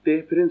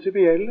det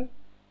prinsipielle.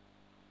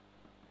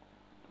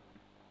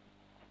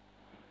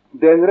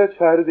 Den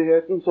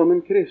rettferdigheten som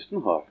en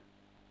kristen har,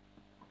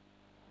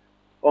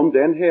 om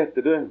den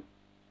heter det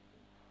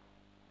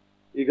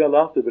i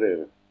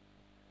Galaterbrevet,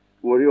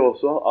 hvor de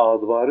også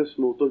advares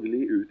mot å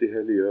gli ut i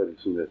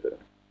helliggjørelsen, heter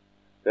det.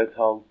 Det er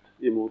talt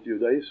imot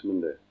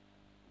judaismen, det.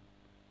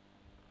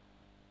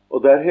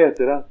 Og der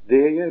heter det at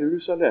det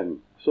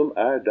Jerusalem som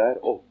er der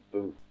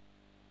oppe,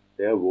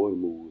 det er vår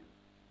mor.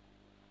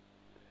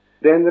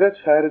 Den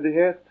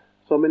rettferdighet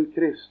som en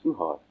kristen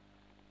har,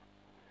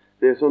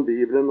 det som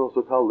Bibelen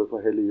også kaller for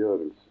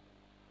helliggjørelse,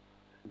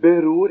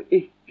 beror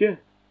ikke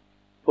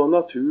på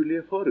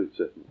naturlige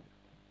forutsetninger.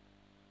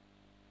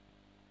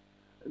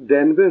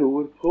 Den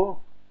beror på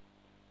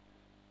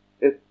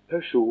et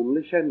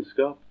personlig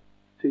kjennskap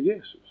til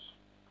Jesus.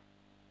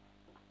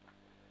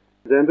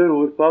 Den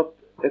beror på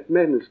at et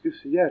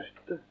menneskes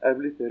hjerte er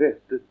blitt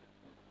rettet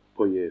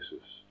på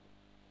Jesus.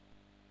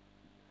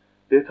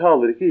 Det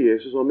taler ikke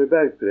Jesus om i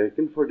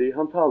bergpreken, fordi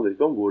han taler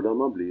ikke om hvordan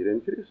man blir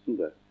en kristen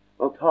der.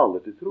 Han taler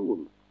til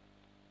troen.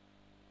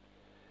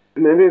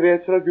 Men vi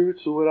vet fra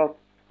Guds ord at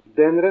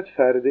den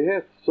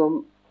rettferdighet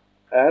som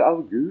er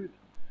av Gud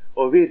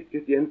og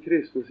virket i en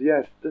kristens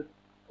hjerte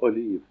og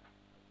liv,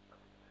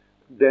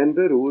 den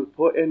beror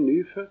på en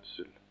ny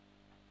fødsel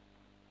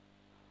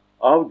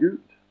av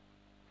Gud.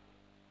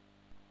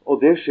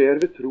 Og det skjer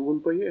ved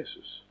troen på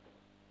Jesus.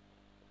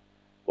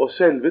 Og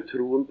selve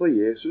troen på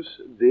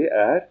Jesus, det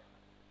er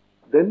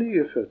den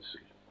nye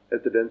fødsel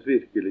etter dens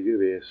virkelige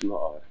vesen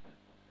og art.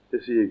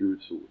 Det sier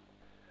Guds ord.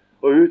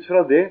 Og ut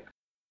fra det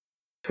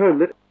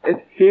følger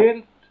et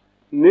helt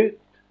nytt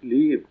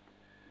liv,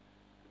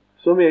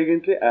 som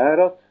egentlig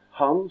er at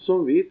han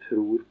som vi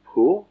tror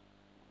på,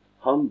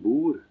 han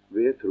bor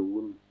ved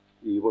troen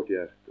i vårt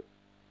hjerte.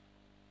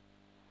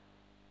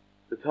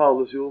 Det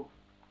tales jo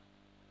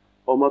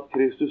om at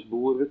Kristus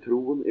bor ved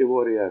troen i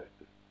våre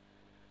hjerter.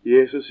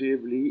 Jesus sier,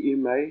 bli i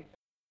meg,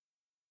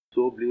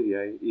 så blir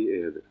jeg i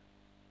eder.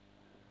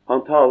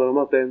 Han taler om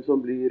at den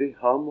som blir i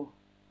ham,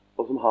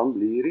 og som han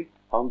blir i,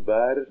 han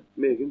bærer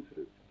megen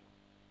frukt.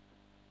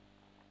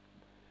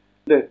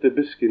 Dette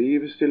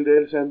beskrives til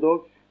dels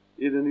endog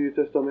i Det nye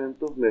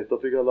testamentet,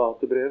 nettopp i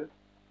Galaterbrevet.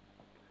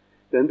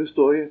 Den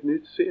består i et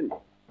nytt sinn.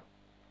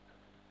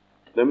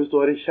 Den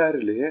består i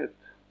kjærlighet,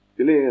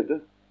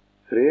 glede,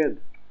 fred,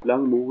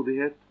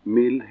 langmodighet,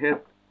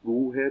 mildhet,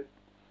 godhet,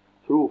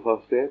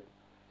 trofasthet,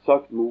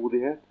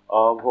 saktmodighet,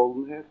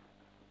 avholdenhet.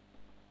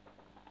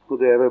 Og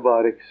det er vel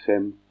bare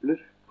eksempler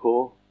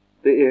på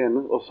det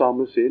ene og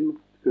samme sinn.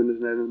 Det kunne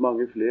nevnes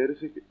mange flere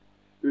sikkert,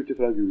 ut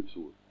ifra Guds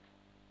ord.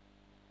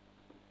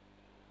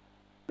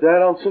 Det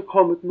er altså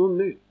kommet noe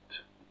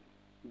nytt.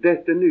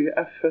 Dette nye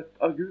er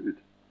født av Gud.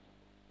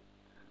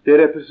 Det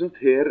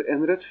representerer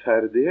en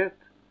rettferdighet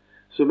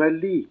som er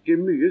like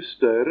mye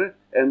større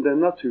enn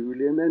den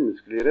naturlige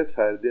menneskelige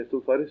rettferdighet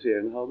som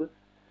fariseerne hadde,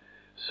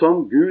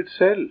 som Gud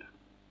selv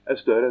er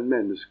større enn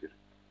mennesker,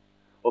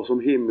 og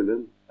som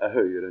himmelen er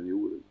høyere enn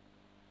jorden.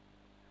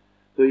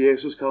 Så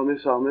Jesus kan i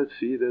sannhet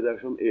si det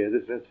dersom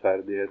eders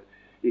rettferdighet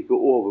ikke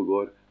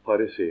overgår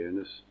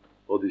fariseernes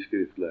og de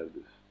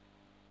skriftlærdes.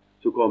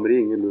 Så kommer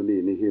ingenlunde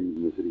inn i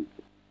himlenes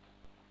rike.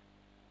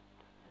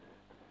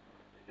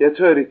 Jeg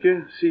tør ikke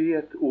si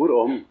et ord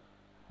om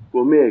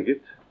hvor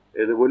meget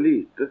eller hvor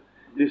lite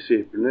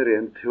disiplene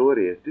rent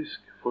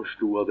teoretisk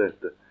forstod av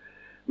dette.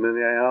 Men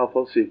jeg er i hvert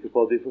fall sikker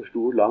på at de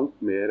forstod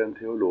langt mer enn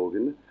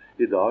teologene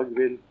i dag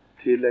vil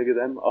tillegge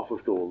dem av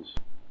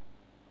forståelse.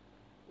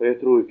 Og jeg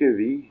tror ikke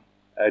vi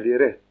er de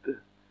rette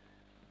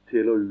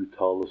til å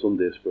uttale oss om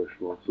det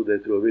spørsmålet, så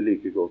det tror vi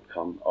like godt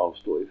kan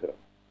avstå ifra.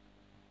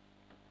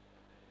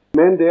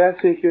 Men det er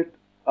sikkert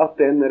at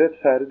den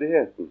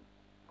rettferdigheten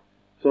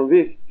som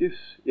virkes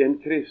i en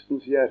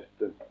kristens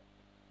hjerte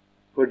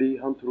fordi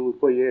han tror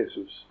på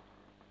Jesus,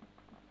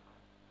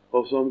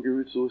 og som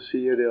Guds ord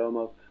sier det om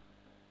at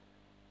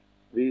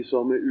vi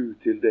som med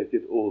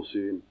utildekket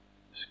åsyn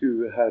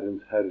skuer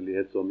Herrens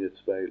herlighet som i et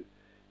speil,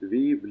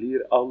 vi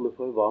blir alle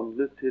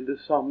forvandlet til det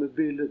samme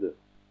bildet.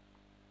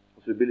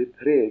 Altså vi blir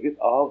preget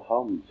av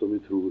ham som vi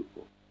tror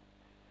på.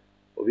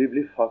 Og vi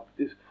blir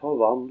faktisk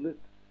forvandlet.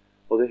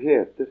 Og det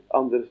heter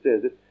andre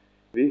steder,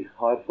 vi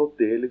har fått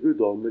del i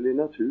guddommelig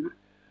natur,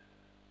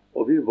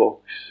 og vi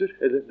vokser,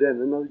 eller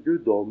denne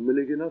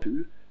guddommelige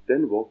natur,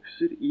 den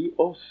vokser i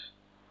oss,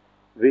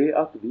 ved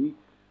at vi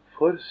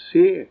får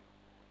se,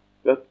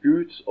 ved at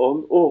Guds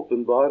ånd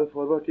åpenbarer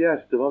for vårt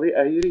hjerte hva vi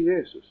eier i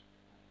Jesus.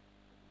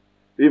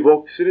 Vi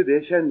vokser i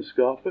det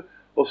kjennskapet,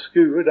 og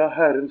skuer da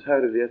Herrens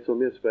herlighet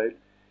som i et speil.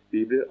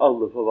 Vi blir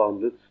alle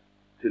forvandlet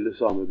til det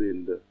samme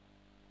bildet.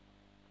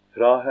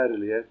 Fra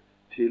herlighet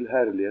til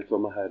herlighet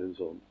som er Herrens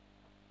ånd.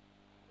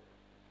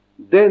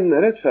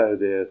 Denne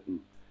rettferdigheten,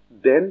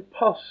 den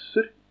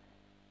passer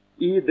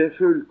i det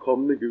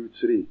fullkomne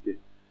Guds rike,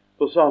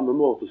 på samme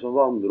måte som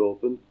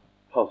vanndråpen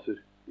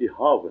passer i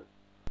havet.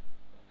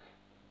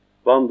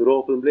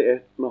 Vanndråpen blir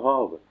ett med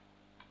havet.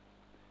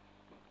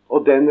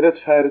 Og den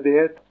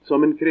rettferdighet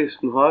som en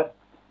kristen har,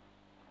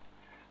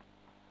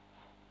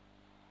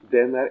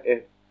 den er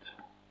ett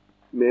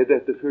med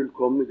dette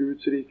fullkomne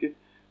Guds rike,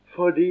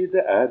 fordi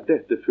det er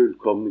dette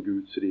fullkomne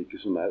Guds rike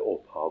som er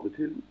opphavet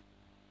til den.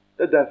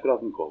 Det er derfor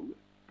at den kommer.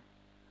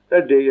 Det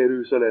er det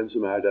Jerusalem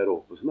som er der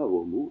oppe, som er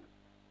vår mor.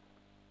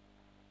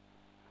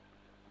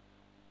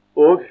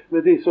 Og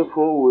med disse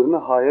få ordene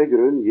har jeg i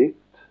grunn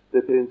gitt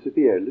det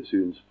prinsipielle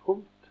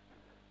synspunkt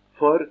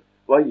for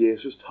hva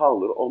Jesus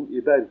taler om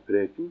i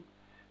bergpreken,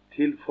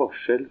 til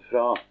forskjell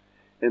fra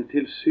en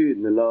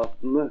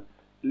tilsynelatende,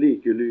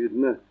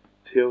 likelydende,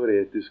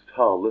 teoretisk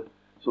tale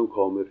som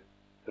kommer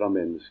fra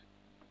mennesket.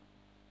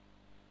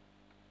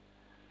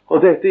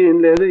 Og dette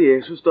innleder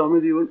Jesus da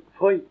med de ord,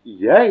 for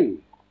jeg,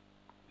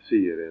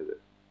 sier jeg det.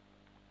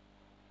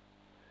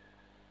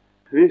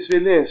 Hvis vi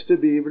leste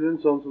Bibelen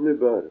sånn som vi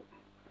bør,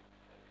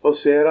 og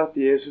ser at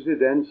Jesus i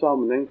den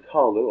sammenheng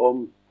taler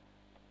om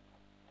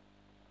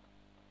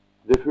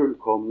det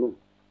fullkomne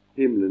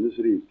himlenes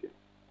rike,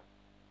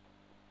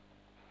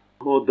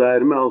 og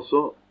dermed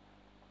altså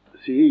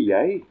sier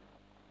jeg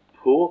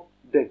på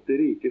dette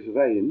rikes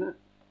vegne,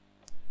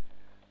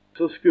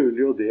 så skulle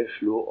jo det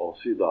slå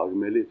oss i dag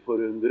med litt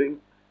forundring,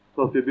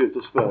 så at vi begynte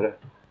å spørre,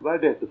 hva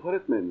er dette for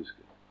et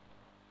menneske?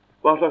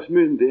 Hva slags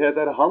myndighet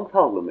er det han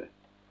taler med?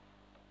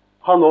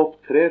 Han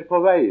opptrer på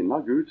vegne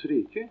av Guds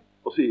rike,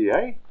 og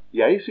sier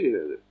jeg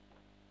sier det.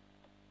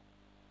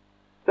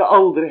 Det har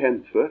aldri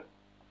hendt før.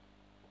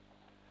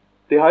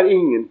 Det har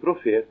ingen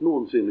profet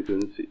noensinne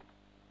kunnet si.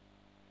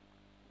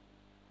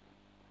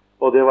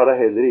 Og det var da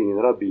heller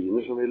ingen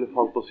rabbiner som ville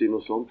fant på å si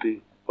noe sånt.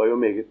 De var jo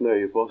meget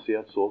nøye på å si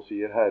at så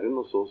sier Herren,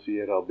 og så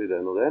sier rabbi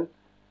den og den.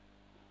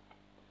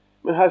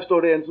 Men her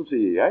står det en som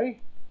sier jeg,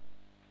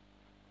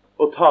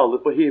 og taler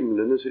på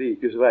himlenes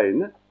rikes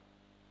vegne.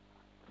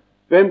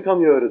 Hvem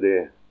kan gjøre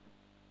det?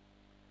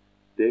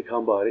 Det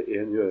kan bare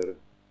en gjøre,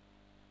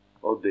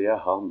 og det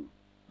er han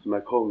som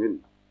er kongen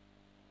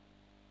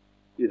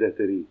i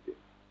dette riket.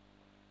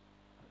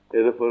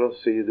 Eller for å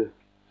si det,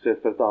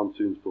 sett fra et annet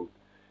synspunkt.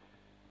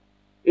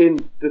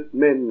 Intet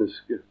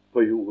menneske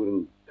på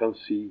jorden kan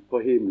si på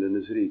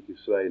himlenes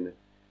rikes vegne,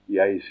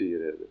 jeg sier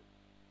det.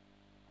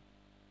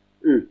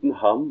 Uten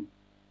han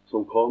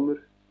som kommer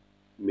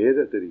med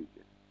dette riket.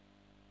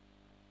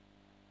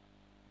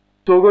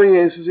 Så går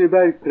Jesus i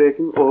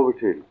bergprekenen over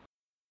til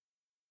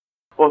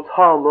å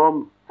tale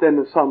om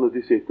denne sanne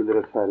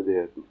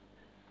disippelrettferdigheten,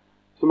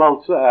 som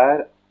altså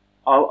er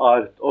av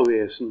art og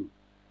vesen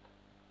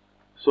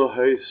så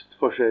høyst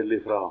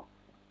forskjellig fra,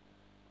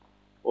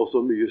 og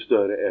så mye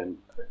større enn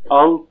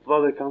alt hva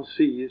det kan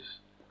sies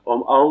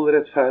om all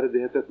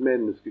rettferdighet et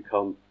menneske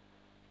kan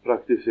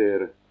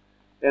praktisere,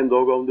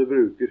 endog om det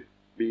bruker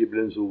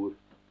Bibelens ord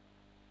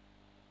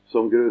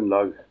som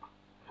grunnlag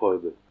for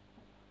det.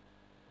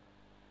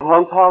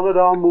 Han taler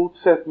da om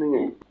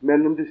motsetningen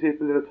mellom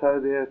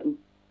disippelrettferdigheten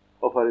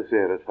og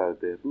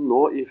fariseerrettferdigheten,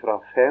 nå ifra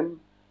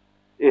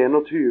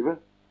 5:21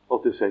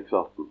 og til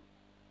 6:18.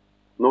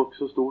 Nok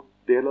så stort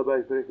del av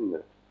bergprekenen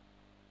det.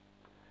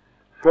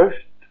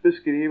 Først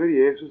beskriver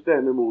Jesus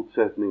denne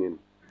motsetningen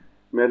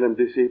mellom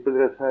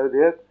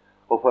disippelrettferdighet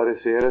og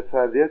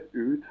fariseerrettferdighet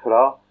ut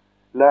fra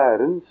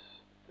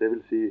lærens, det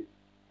vil si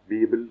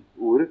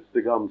bibelordets,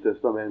 Det gamle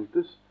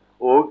testamentets,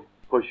 og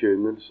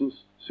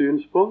forkynnelsens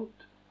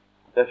synspunkt.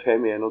 Det er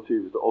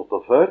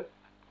 5:21-48.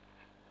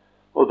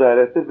 Og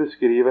deretter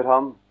beskriver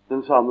han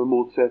den samme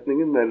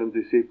motsetningen mellom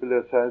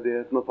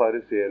disippelrettferdigheten og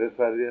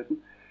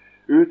fariseerrettferdigheten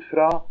ut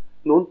fra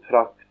noen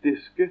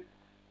praktiske,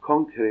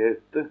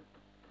 konkrete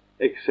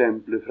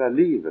eksempler fra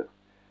livet,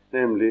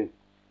 nemlig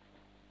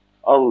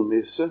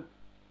almisse,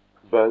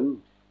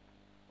 bønn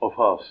og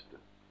faste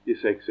i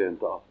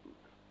 6:1-18.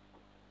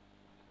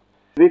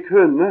 Vi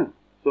kunne,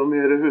 som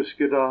dere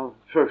husker da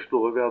første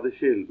år vi hadde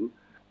kilden,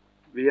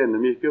 vi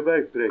gjennomgikk jo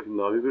bergprekenen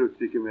da, vi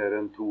brukte ikke mer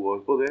enn 2 år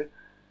på det.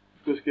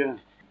 Husker jeg,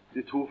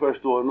 de 2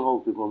 første årene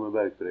holdt vi på med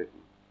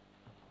bergprekenen.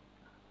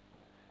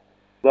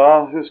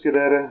 Da husker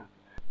dere,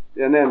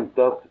 jeg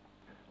nevnte at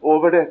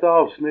over dette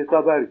avsnittet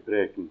av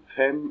bergpreken,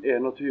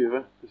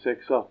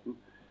 5:21-6:18,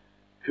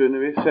 kunne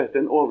vi sette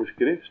en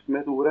overskrift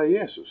med et ord av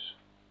Jesus.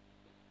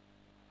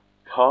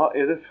 Hva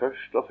er det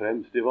først og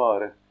fremst i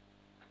vare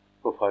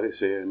på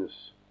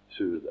fariseernes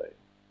surdeig?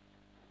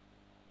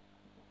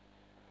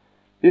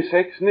 I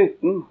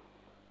 6:19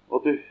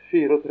 og til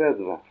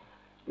 34,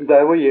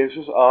 der hvor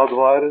Jesus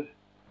advarer,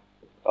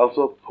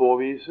 altså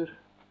påviser,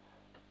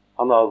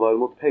 han advarer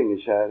mot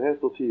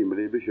pengekjærhet og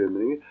timelige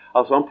bekymringer.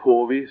 Altså han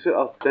påviser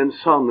at den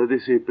sanne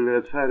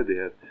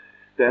disippelrettferdighet,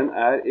 den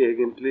er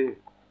egentlig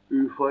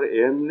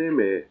uforenlig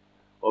med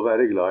å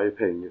være glad i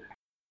penger.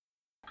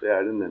 Det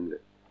er den nemlig.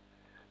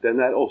 Den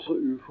er også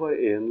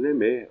uforenlig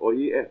med å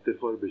gi etter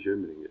for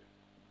bekymringer.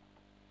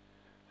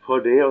 For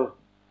det å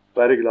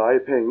være glad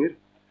i penger,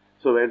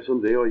 så vel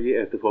som det å gi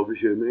etter for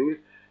bekymringer,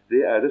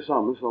 det er det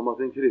samme som at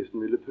en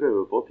kristen ville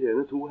prøve på å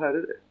tjene 2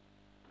 herrer.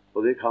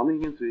 Og det kan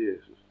ingen, sier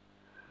Jesus.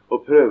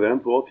 Og prøver han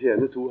på å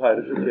tjene 2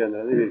 herrer, så tjener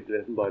han i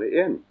virkeligheten bare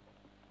 1.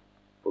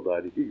 Og da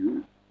er det ikke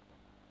Gud.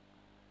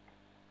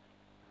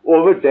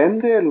 Over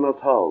den delen av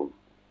talen,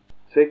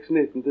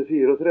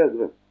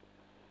 6:19-34,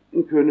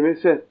 kunne vi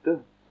sette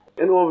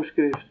en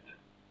overskrift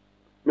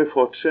med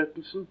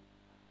fortsettelsen,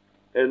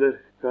 eller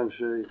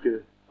kanskje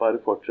ikke bare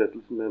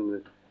fortsettelsen, men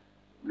det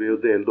blir jo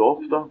delt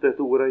opp da, dette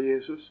ordet av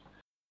Jesus.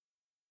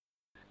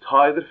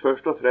 Ta dere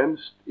først og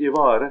fremst i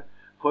vare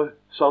for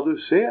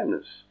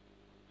saduseernes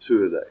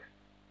surdeig.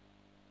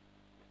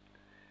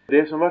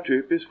 Det som var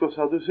typisk for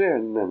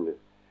saduseerne, nemlig,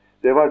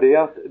 det var det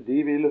at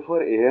de ville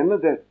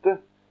forene dette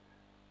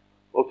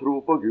og tro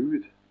på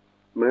Gud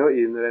med å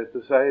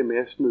innrette seg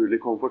mest mulig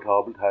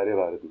komfortabelt her i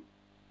verden.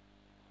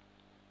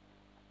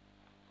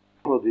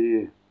 Og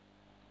de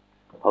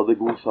hadde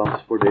god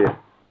sans for det.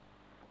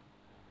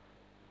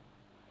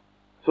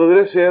 Så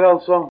dere ser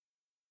altså,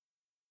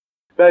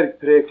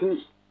 bergpreken,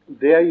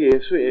 det er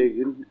Jesu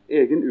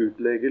egen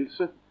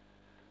utleggelse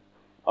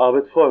av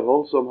et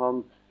forhold som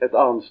han et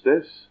annet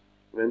sted,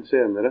 ved en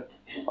senere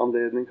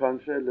anledning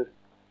kanskje, eller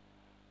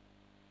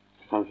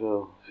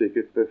kanskje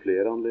sikkert ved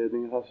flere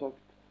anledninger har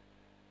sagt.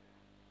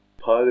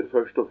 Ta dere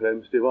først og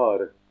fremst i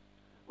vare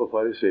på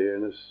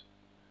fariseernes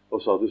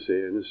og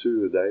saduseerne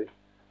surdeig,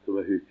 som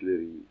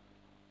hykleri.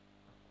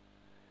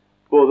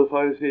 Både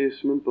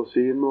fariseismen på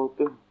sin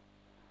måte,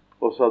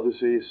 og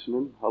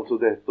saduseismen, altså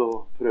dette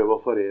å prøve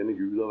å forene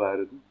Gud og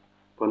verden,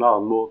 på en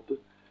annen måte,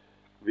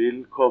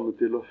 vil komme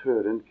til å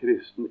føre en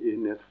kristen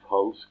inn i et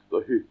falskt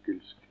og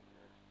hykkelsk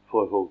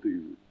forhold til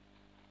Gud.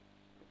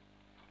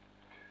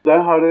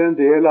 Der har dere en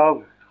del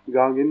av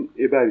gangen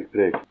i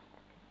bergprekenen.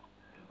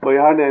 Og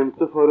jeg har nevnt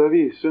det for å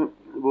vise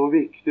hvor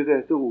viktig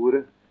dette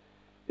ordet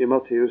i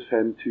Matteus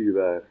 5,20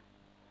 er.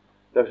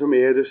 Dersom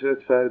eders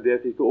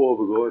rettferdighet ikke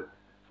overgår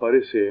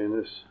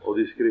fariseernes og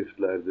de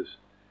skriftlærdes,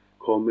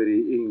 kommer de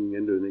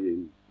ingenlunde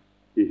inn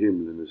i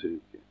himlenes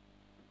rike.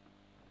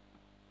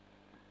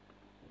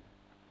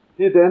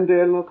 I den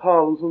delen av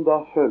talen som da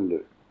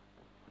følger,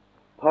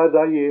 tar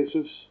da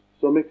Jesus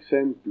som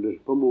eksempler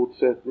på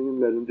motsetningen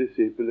mellom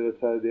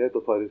disippelrettferdighet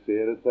og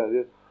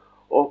fariseerrettferdighet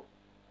opp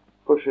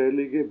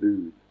forskjellige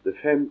bud. Det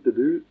 5.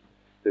 bud,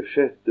 det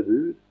 6.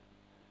 bud.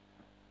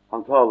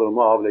 Han taler om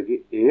å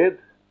avlegge ed,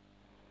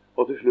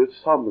 og til slutt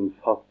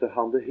sammenfatter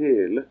han det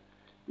hele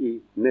i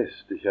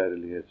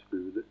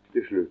nestekjærlighetsbudet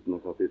i slutten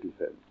av kapittel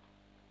 5.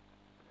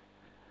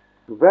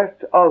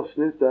 Hvert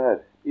avsnitt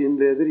der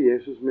innleder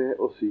Jesus med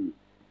å si: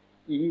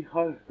 I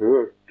har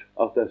hørt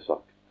at det er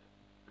sagt,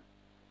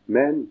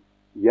 men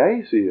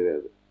jeg sier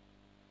dere.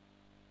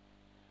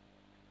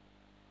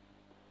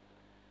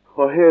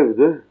 Og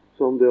hevde,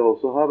 som det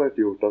også har vært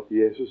gjort, at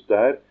Jesus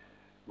der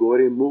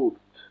går imot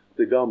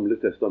Det gamle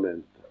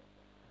testamentet.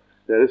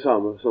 Det er det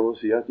samme som å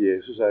si at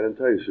Jesus er en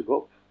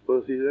tøysekopp, for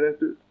å si det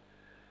rett ut.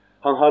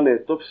 Han har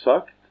nettopp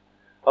sagt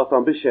at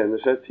han bekjenner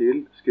seg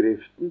til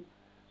Skriften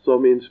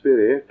som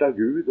inspirert av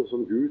Gud, og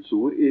som Guds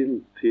ord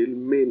inn til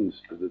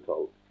minste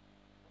detalj.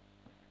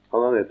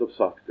 Han har nettopp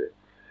sagt det.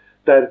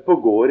 Derfor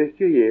går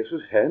ikke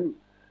Jesus hen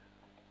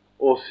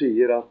og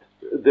sier at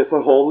det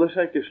forholder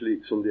seg ikke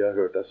slik som de har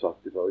hørt er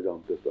sagt fra Det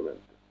gamle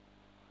testamentet.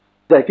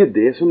 Det er ikke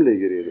det som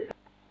ligger i det.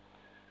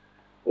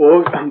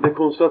 Og det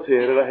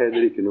konstaterer da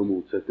heller ikke noe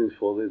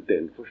motsetningsforhold i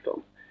den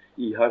forstand.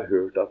 I har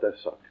hørt at det er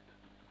sagt.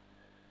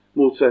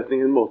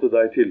 Motsetningen måtte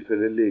da i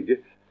tilfelle ligge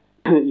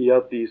i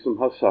at de som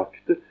har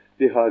sagt det,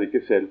 de har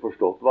ikke selv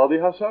forstått hva de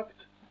har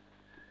sagt.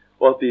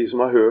 Og at de som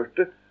har hørt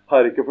det,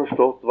 har ikke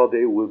forstått hva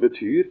det ord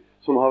betyr,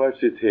 som har vært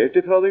sitert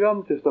fra Det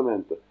gamle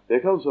testamentet.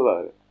 Det kan så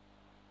være.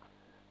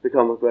 Det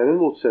kan nok være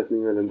en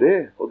motsetning mellom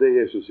det og det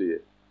Jesus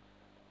sier.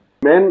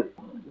 Men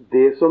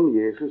det som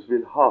Jesus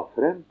vil ha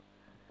frem,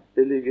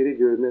 det ligger i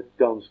grunnen et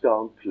ganske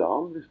annet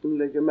plan, hvis du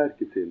legger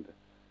merke til det.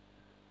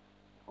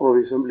 Og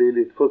hvis man blir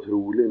litt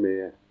fortrolig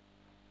med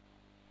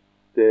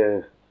det,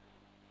 jeg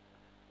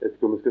vet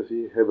ikke om jeg skal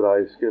si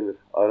hebraiske eller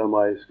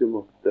aramaiske,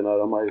 den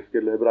aramaiske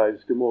eller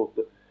hebraiske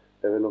måte,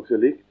 det er vel nok så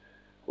likt,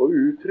 å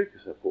uttrykke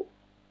seg på.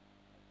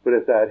 For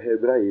dette er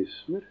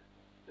hebraismer.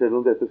 Selv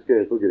om dette er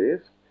skrevet på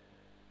gresk,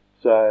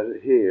 så er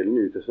hele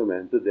Nye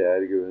testamentet, det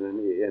er i grunnen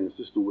en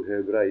eneste stor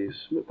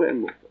hebraisme på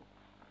en måte.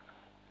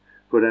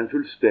 For det er en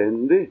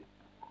fullstendig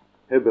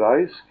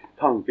hebraisk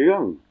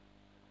tankegang,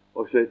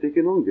 og slett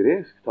ikke noen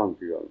gresk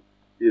tankegang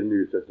i Det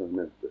nye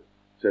testamentet,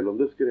 selv om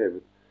det er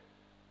skrevet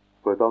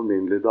på et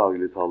alminnelig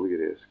dagligtall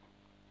gresk.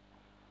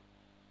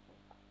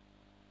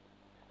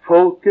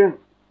 Folket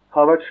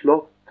har vært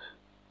slått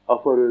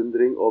av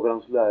forundring over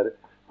hans lære,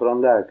 for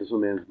han lærte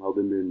som en som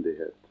hadde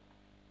myndighet.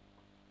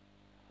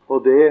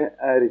 Og det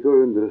er ikke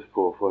å undres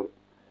på, for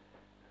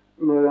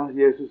når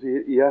Jesus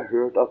sier, jeg har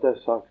hørt at det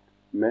er sagt,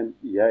 men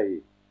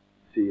jeg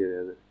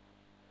sier det.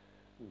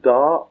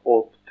 Da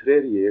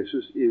opptrer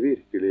Jesus i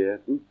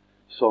virkeligheten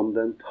som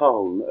den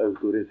talende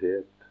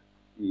autoritet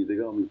i Det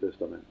gamle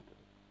testamentet.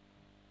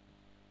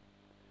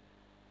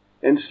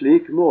 En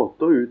slik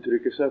måte å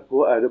uttrykke seg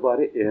på er det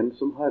bare en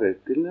som har rett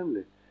til,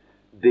 nemlig.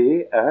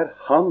 Det er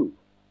han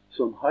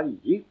som har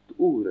gitt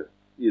ordet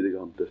i Det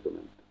gamle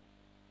testamentet.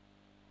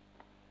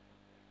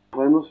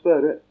 Og jeg må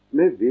spørre,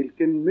 med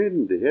hvilken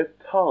myndighet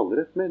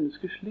taler et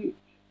menneske slik?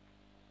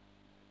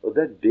 Og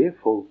det er det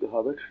folket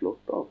har vært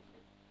slått av.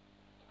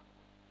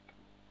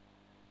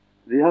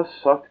 De har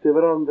sagt til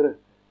hverandre,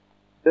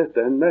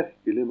 dette er en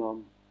merkelig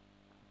mann.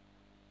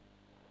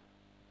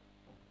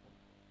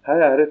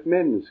 Her er et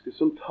menneske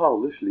som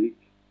taler slik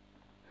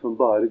som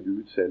bare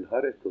Gud selv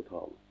har rett til å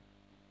tale.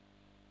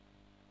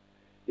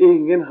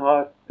 Ingen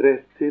har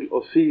rett til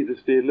å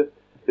sidestille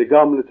Det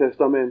gamle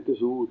testamentets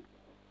ord,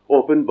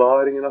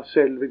 åpenbaringen av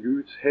selve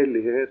Guds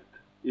hellighet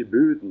i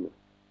budene,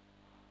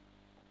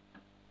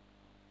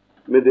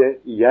 med det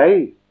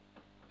jeg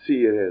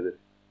sier heder,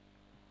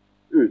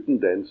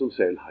 uten den som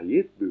selv har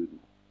gitt buden.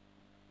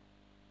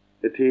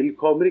 Det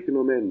tilkommer ikke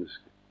noe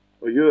menneske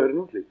å gjøre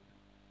noe slikt.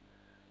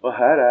 Og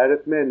her er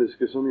et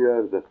menneske som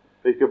gjør det.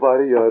 Og ikke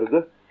bare gjør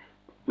det,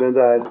 men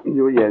det er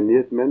jo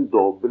gjengitt med en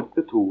dobbelt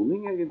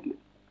betoning, egentlig.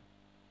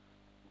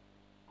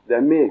 Det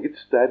er meget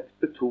sterkt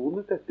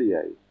betonet, dette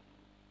jeg,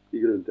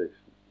 i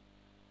grunnteksten.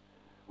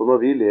 Og når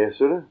vi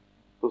leser det,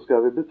 så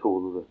skal vi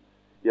betone det.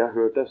 Jeg har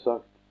hørt deg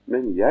sagt,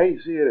 men jeg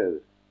sier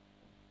det.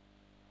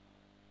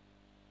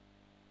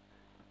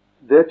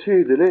 Det er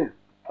tydelig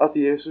at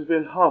Jesus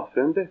vil ha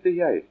frem dette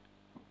jeg.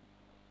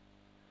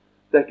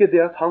 Det er ikke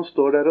det at han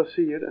står der og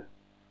sier det,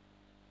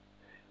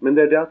 men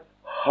det er det at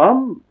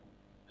han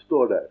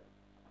står der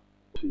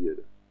og sier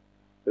det.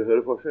 Dere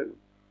hører forskjellen.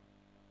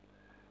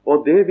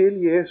 Og det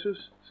vil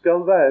Jesus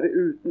skal være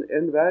uten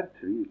enhver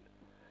tvil.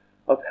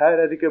 At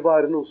her er det ikke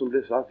bare noe som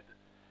blir sagt,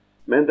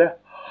 men det er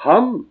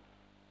han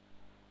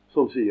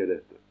som sier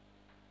dette.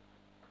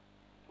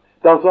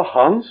 Det er altså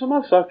han som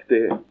har sagt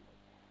det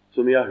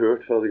som vi har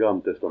hørt fra Det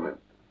gamle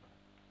testamentet.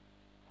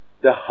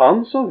 Det er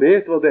han som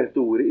vet hva dette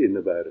ordet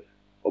innebærer,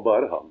 og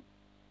bare han.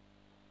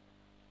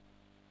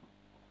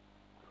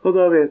 Og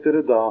da vet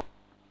dere da,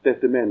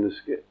 dette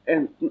mennesket,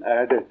 enten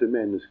er dette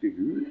mennesket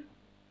Gud,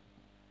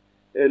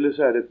 eller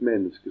så er det et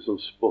menneske som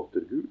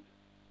spotter Gud.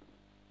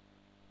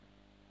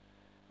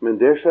 Men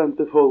det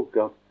skjønte folk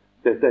at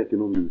dette er ikke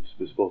noen Guds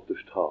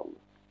bespotters tale.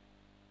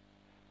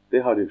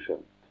 Det har de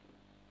skjønt.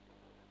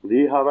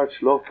 De har vært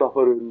slått av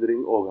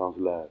forundring over hans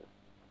lære.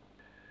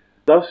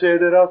 Da ser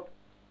dere at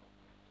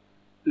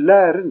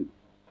læren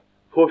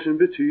får sin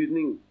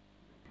betydning,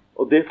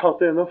 og det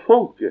fatter ennå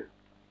folket.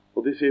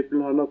 Og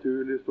disiplene har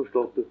naturligvis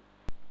forstått det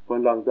på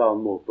en langt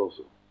annen måte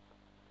også.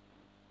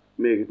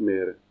 Meget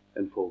mer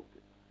enn folket.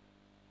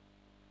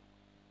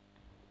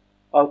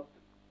 At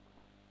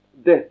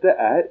dette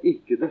er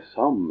ikke det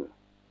samme,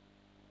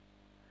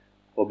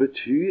 og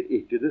betyr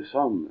ikke det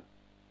samme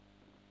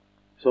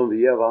som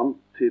vi er vant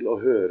til å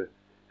høre,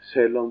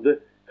 selv om det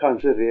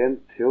kanskje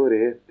rent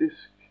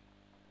teoretisk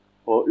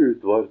og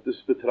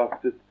utvortes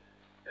betraktet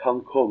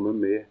kan komme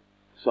med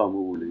samme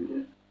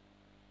ordlyd.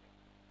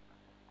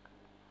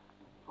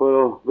 For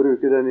å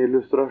bruke den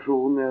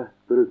illustrasjonen jeg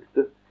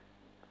brukte,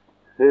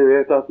 jeg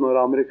vet at når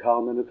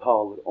amerikanerne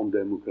taler om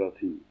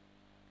demokrati,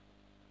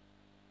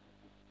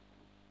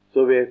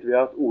 så vet vi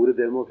at ordet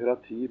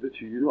demokrati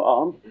betyr noe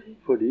annet,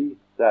 fordi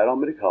det er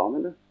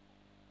amerikanerne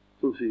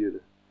som sier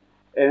det,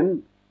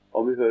 enn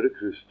om vi hører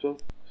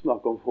Kristoff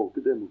snakke om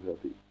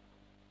folkedemokrati.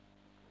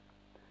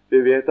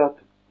 Vi vet at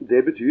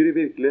det betyr i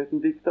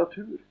virkeligheten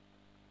diktatur.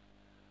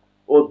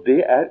 Og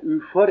det er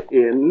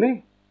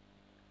uforenlig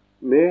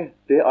med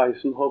det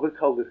Eisenhower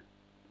kaller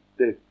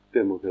det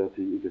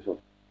demokrati, ikke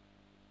sant?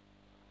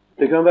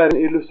 Det kan være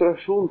en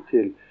illustrasjon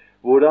til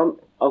hvordan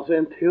altså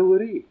en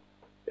teori,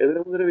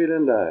 eller om dere vil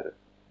en lære,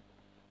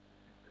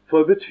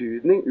 får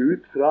betydning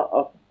ut fra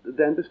at det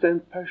er en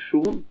bestemt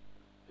person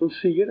som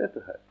sier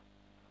dette her.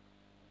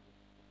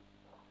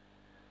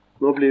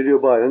 Nå blir det jo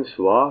bare en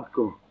svak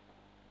og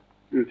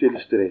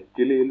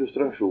utilstrekkelig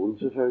illustrasjon,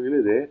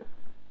 selvfølgelig det,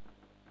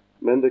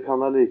 men det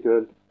kan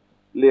allikevel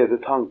lede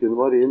tanken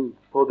vår inn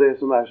på det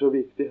som er så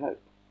viktig her.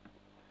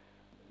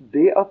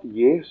 Det at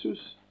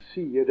Jesus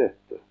sier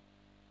dette,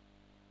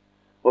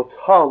 og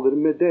taler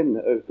med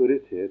denne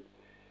autoritet,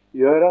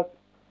 gjør at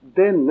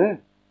denne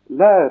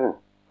lære,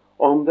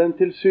 om den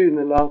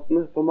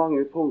tilsynelatende på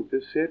mange punkter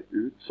ser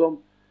ut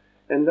som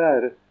en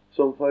lære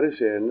som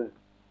fariseerne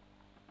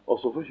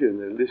også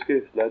forkynner, eller de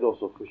skriftlærde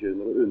også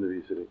forkynner og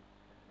underviser i,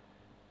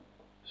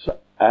 så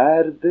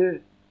er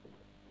det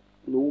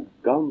noe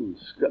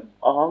ganske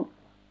annet,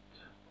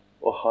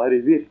 og har i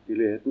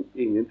virkeligheten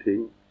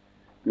ingenting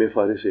med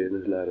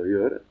fariseernes lære å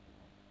gjøre.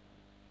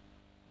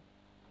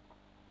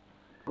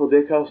 Og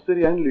det kaster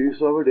igjen lys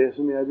over det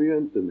som jeg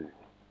begynte med.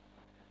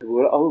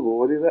 Hvor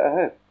alvorlig det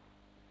er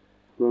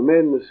når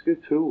mennesker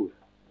tror,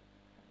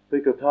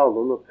 for ikke å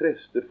tale om når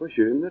prester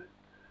forkynner,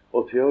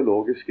 og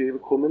teologer skriver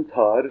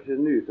kommentarer til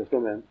Det nye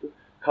testamentet,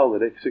 kaller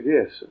det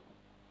eksegese.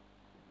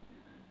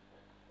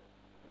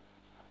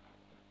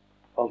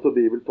 Altså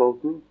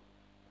bibeltolkning,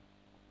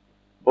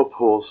 og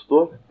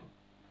påstår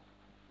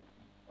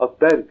at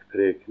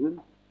bergprekenen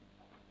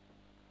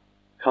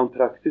kan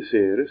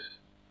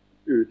praktiseres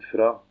ut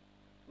fra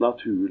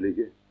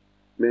naturlige,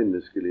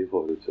 menneskelige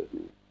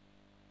forutsetninger.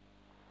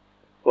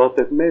 Og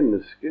at et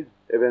menneske,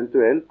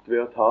 eventuelt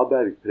ved å ta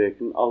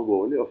bergprekenen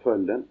alvorlig og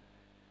følge den,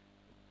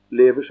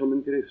 lever som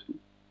en kristen.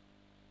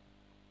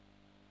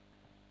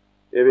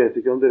 Jeg vet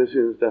ikke om dere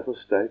synes det er for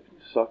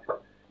sterkt sagt,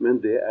 men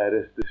det er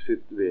etter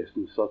sitt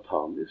vesen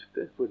satanisk,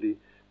 det, fordi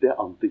det er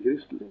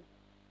antikristelig.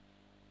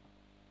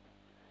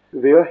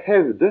 Ved å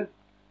hevde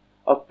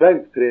at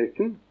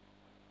bergpreken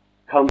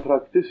kan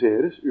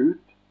praktiseres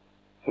ut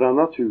fra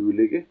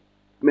naturlige,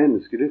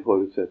 menneskelige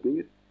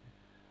forutsetninger,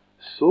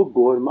 så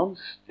går man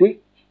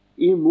stikk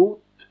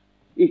imot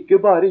ikke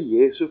bare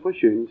Jesu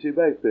forkynnelse i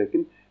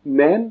bergpreken,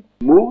 men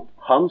mot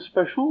hans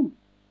person.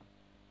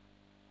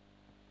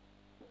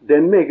 Det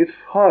er en meget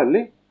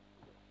farlig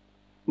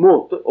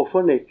måte å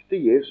fornekte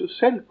Jesus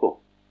selv på.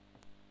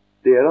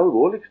 Det er det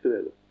alvorligste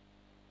ved det.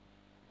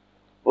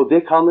 Og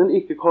det kan en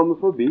ikke komme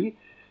forbi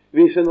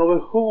hvis en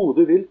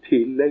overhodet vil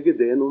tillegge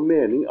det noen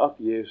mening at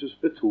Jesus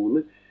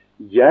betoner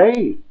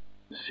 «Jeg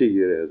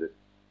sier eder».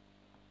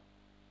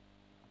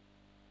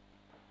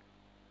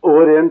 Og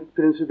rent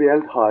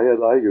prinsipielt har jeg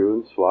da i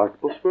grunnen svart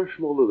på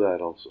spørsmålet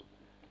der, altså.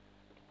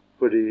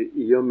 Fordi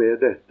i og med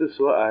dette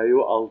så er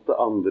jo alt det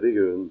andre i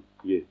grunnen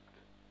gitt.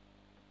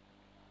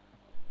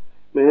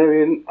 Men jeg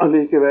vil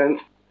allikevel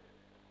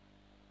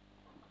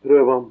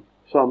prøve å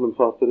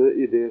sammenfatte det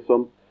i det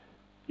som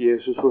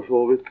Jesus for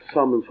så vidt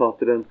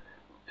sammenfatter den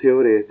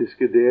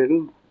teoretiske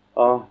delen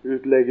av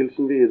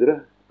utleggelsen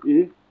videre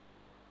i,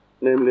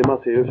 nemlig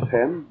Matteus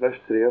 5, vers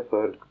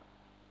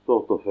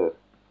 43-48.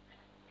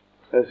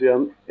 Her sier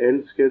han,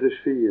 elsk eders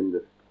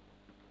fiender,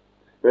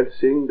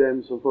 velsign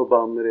dem som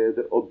forbanner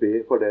eder, og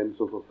be for dem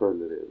som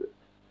forfølger eder,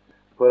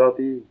 for at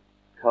de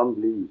kan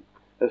bli,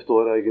 det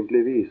står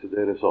egentlig vise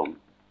dere som.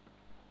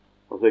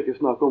 Altså ikke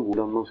snakk om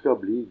hvordan man skal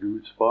bli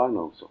Guds barn,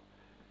 altså.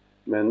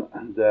 Men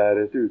det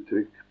er et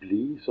uttrykk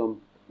bli som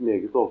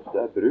meget ofte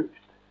er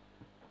brukt,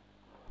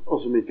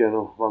 og som ikke er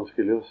noe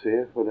vanskelig å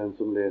se for den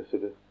som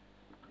leser det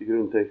i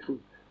grunnteksten,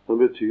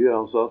 som betyr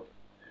altså at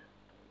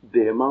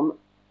det man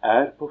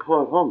er på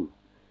forhånd,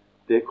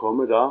 det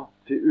kommer da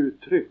til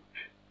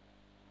uttrykk.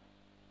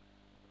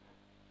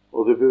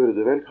 Og det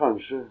burde vel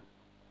kanskje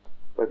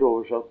vært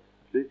oversatt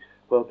slik,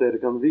 for at dere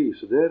kan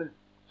vise dere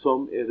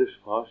som eders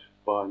fars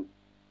barn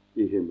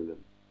i himmelen.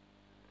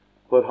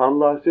 For han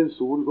lar sin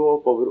sol gå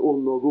opp over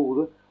onde og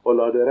gode, og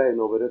lar det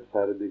regne over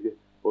rettferdige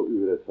og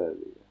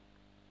urettferdige.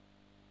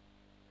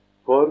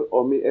 For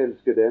om vi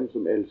elsker dem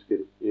som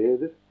elsker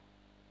eder,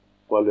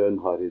 hva lønn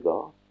har i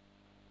dag,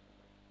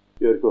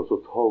 gjør ikke også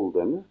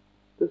tolderne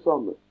det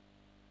samme?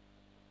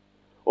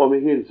 Om vi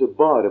hilser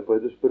bare på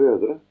eders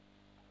brødre,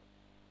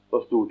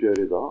 hva stort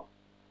gjør i dag,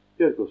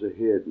 gjør ikke også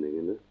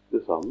hedningene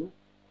det samme?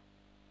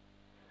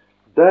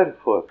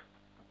 Derfor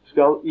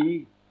skal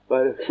I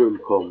være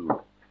fullkomne,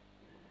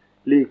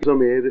 like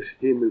som eders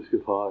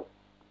himmelske far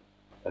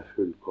er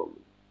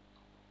fullkommen.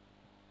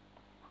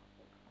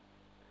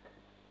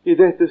 I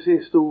dette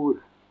siste ord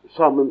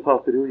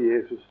sammenfatter jo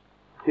Jesus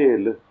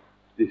hele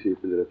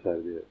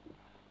disippelrettferdigheten.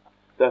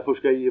 Derfor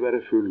skal I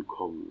være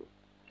fullkomne,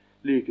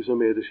 like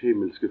som eders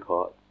himmelske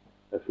far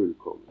er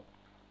fullkommen.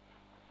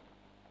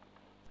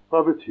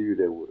 Hva betyr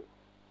det ordet?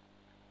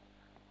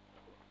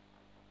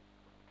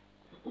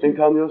 En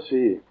kan jo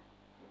si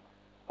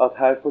at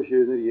her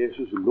forkynner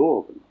Jesus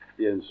loven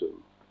i en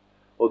sum.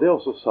 Og det er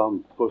også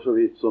sant, for så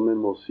vidt som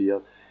en må si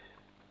at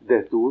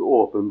dette ord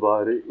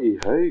åpenbarer i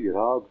høy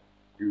grad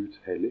Guds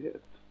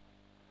hellighet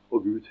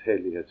og Guds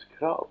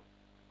hellighetskrav.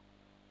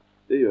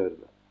 Det gjør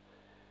det.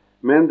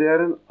 Men det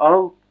er en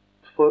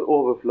alt for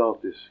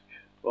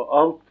overflatisk og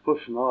alt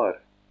for snar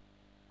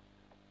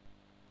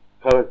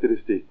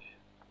karakteristikk.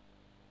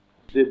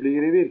 Det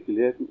blir i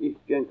virkeligheten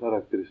ikke en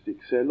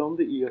karakteristikk, selv om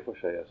det i og for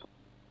seg er sånn.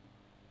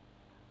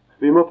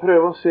 Vi må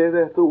prøve å se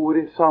dette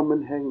ordet i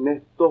sammenheng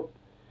nettopp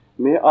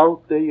med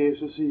alt det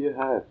Jesus sier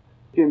her,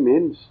 ikke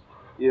minst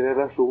i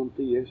relasjon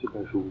til Jesu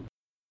person.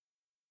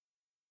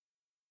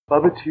 Hva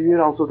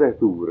betyr altså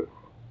dette ordet,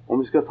 om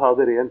vi skal ta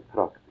det rent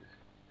praktisk?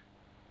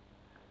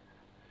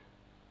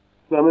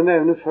 La meg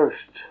nevne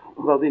først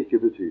hva det ikke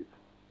betyr.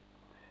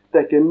 Det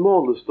er ikke en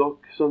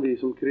målestokk som vi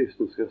som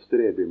kristne skal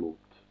strebe imot.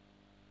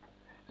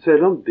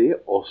 Selv om det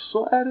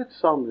også er et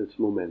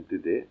sannhetsmoment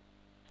i det.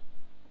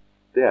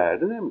 Det er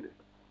det nemlig.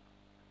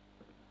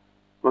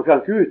 Man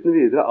kan ikke uten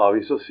videre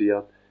avvise å si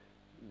at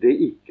det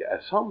ikke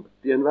er sant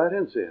i enhver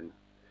henseende.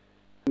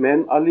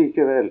 Men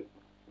allikevel,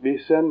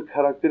 hvis en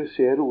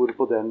karakteriserer ordet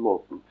på den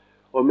måten,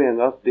 og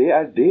mener at det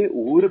er det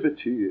ordet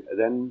betyr,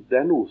 det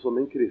er noe som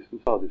en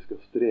kristen stadig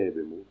skal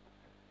strebe imot,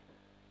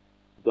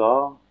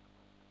 da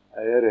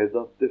er jeg redd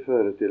at det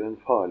fører til en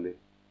farlig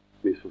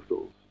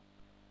misforståelse.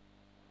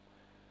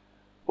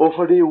 Og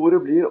fordi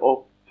ordet blir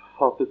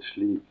oppfattet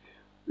slik,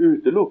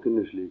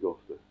 utelukkende slik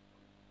ofte,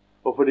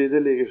 og fordi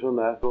det ligger så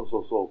nært oss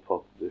også å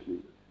oppfatte det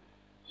slik,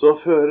 så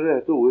fører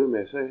dette ordet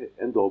med seg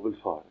en dobbelt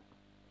fare.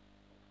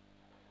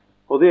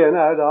 Og det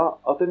ene er da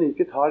at en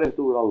ikke tar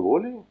dette ordet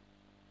alvorlig.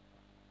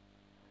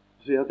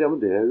 Og sier at ja, men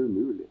det er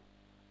umulig.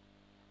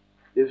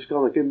 Jesus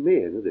kan ikke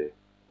mene det.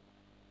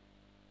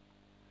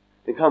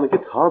 En kan ikke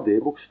ta det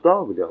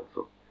bokstavelig,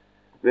 altså.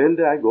 Vel,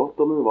 det er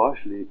godt om en var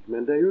slik,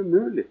 men det er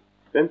umulig.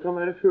 Hvem kan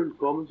være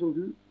fullkommen som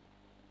Gud?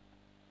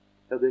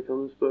 Ja, det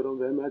kan en spørre om.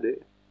 Hvem er det?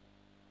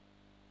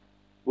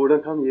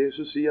 Hvordan kan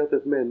Jesus si at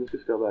et menneske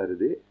skal være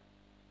det?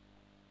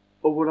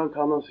 Og hvordan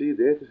kan han si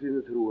det til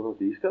sine troende at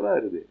de skal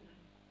være det?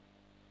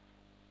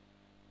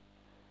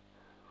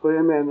 For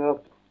jeg mener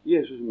at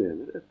Jesus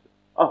mener dette,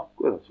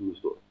 akkurat som det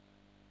står.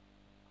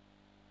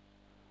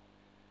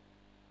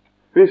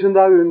 Hvis en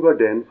da unngår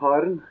den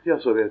faren, ja,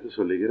 så vet du,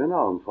 så ligger en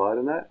annen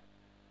faren her.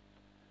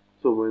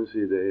 Så må en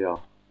si det, ja.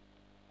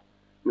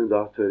 Men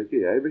da tør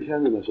ikke jeg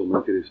bekjenne meg som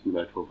en kristen, i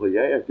hvert fall, for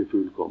jeg er ikke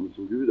fullkommen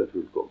som Gud er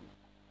fullkommen.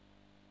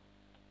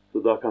 Så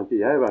da kan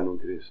ikke jeg være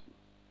noen kristen,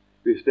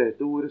 hvis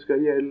dette ordet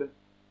skal gjelde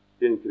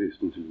i en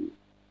kristens liv.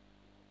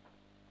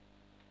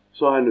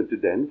 Så er det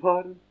til den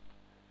faren.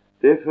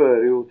 Det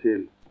fører jo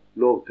til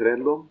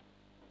lovtrelldom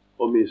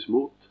og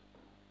mismot,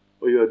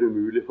 og gjør det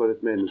umulig for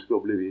et menneske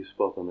å bli vist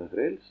på at han er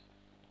frelst.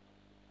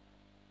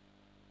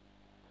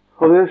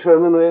 Og dere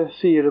skjønner når jeg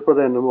sier det på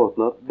denne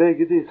måten, at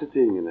begge disse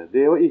tingene,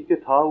 det å ikke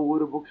ta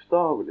ordet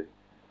bokstavelig,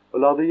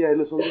 og la det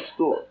gjelde som det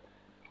står,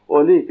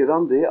 og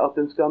likedan det at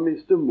en skal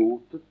miste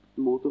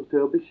motet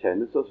til å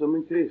bekjenne seg som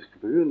en kristen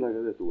på grunnlag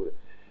av dette ordet,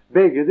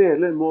 begge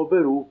deler må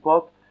bero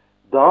på at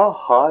da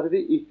har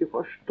vi ikke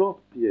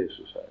forstått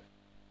Jesus her.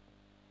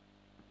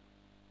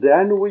 Det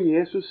er noe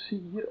Jesus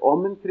sier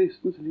om en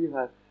kristens liv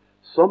her,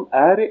 som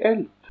er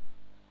reelt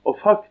og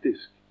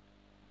faktisk,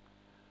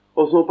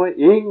 og som på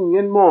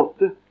ingen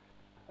måte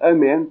er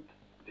ment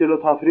til å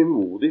ta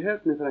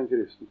frimodigheten fra en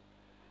kristen.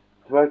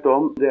 Tvert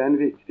om, det er en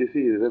viktig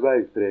side ved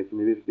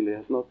bergprekenen i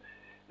virkeligheten,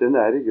 at den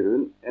er i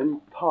grunn en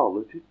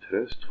tale til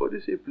trøst for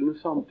disiplene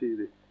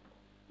samtidig,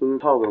 som den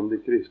taler om de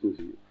kristnes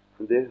liv.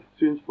 Men det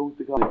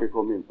synspunktet kan jeg ikke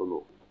komme inn på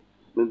nå.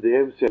 Men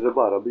det ser det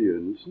bare av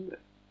begynnelsen, det.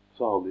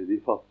 Salig de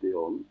fattige i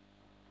ånden,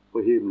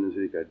 for himmelens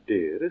rike er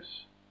deres.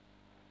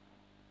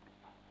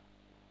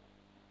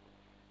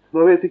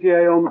 Nå vet ikke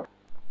jeg om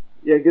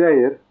jeg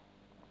greier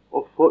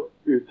å få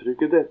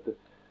uttrykke dette,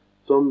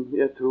 som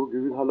jeg tror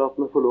Gud har latt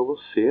meg få lov å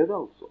se det,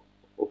 altså,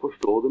 og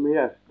forstå det med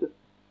hjertet.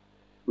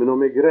 Men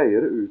om jeg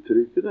greier å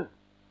uttrykke det,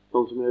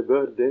 sånn som jeg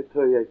bør, det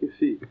tør jeg ikke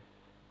si.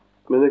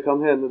 Men det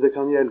kan hende det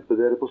kan hjelpe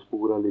dere på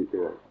sporet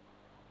likevel.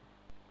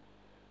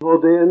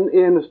 Og den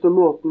eneste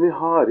måten vi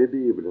har i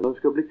Bibelen, når vi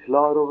skal bli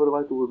klar over hva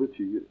et ord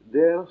betyr,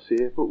 det er å se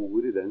på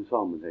ord i den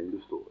sammenheng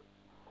det står.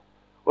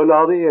 Og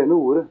la det ene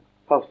ordet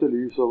kaste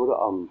lys over det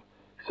andre.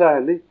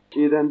 Særlig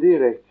i den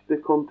direkte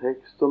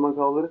kontekst, som man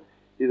kaller det,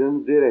 i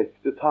den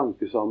direkte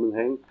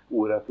tankesammenheng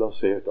ordet er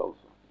plassert,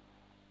 altså.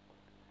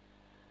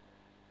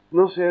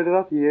 Nå ser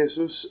dere at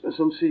Jesus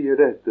som sier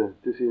dette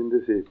til sine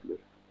disipler,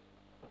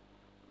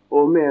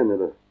 og mener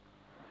det,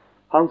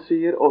 han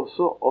sier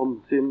også om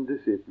sine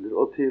disipler,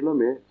 og til og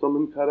med som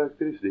en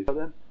karakteristikk av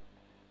dem,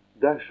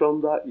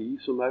 dersom da I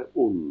som er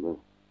onde,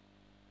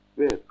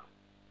 vet,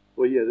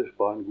 og gi deres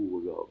barn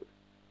gode gaver.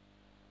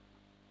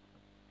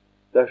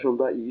 Dersom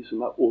da I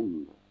som er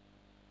onde.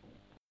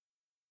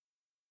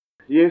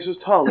 Jesus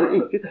taler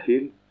ikke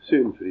til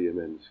syndfrie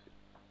mennesker.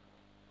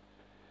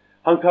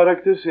 Han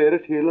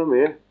karakteriserer til og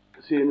med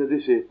sine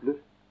disipler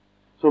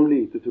som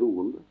lite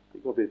troende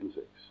i kapittel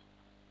 6.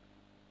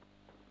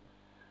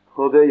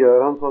 Og det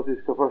gjør han for at de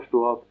skal forstå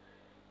at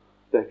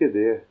det er ikke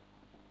det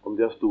om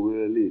de har stor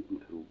eller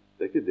liten tro.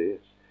 Det er ikke det.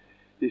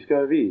 De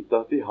skal vite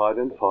at de har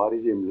en far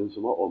i himmelen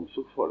som har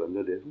omsorg for dem. Det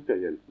er det som skal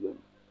hjelpe dem.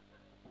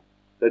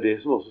 Det er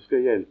det som også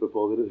skal hjelpe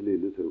på deres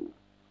lille tro.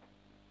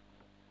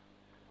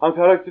 Han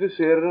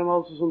karakteriserer dem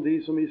altså som de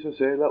som i seg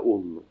selv er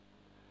onde,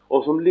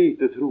 og som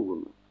lite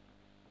troende.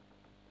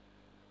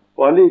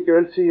 Og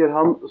allikevel sier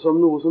han som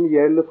noe som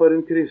gjelder for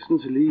en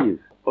kristens liv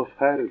og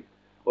ferd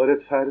og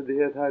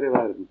rettferdighet her i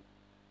verden.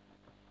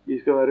 Vi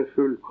skal være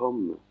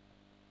fullkomne.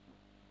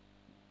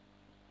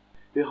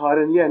 Vi har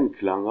en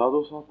gjenklang av det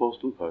hos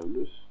apostelen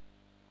Paulus.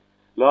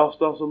 La oss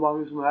da så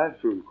mange som er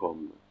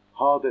fullkomne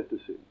ha dette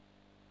sinn.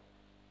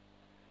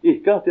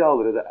 Ikke at de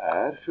allerede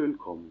er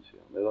fullkomne,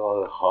 sier han, eller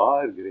allerede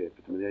har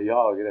grepet, men jeg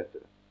jager etter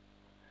det.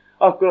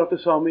 Akkurat det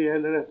samme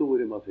gjelder dette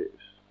ordet i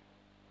Matteus.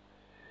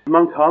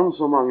 Man kan,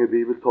 som mange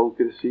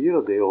bibeltolkere sier,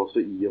 og det er også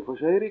i og for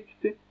seg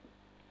riktig,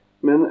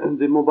 men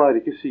det må bare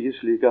ikke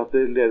sies slik at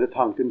det leder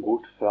tanken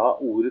bort fra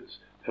ordets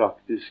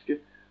praktiske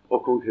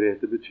og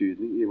konkrete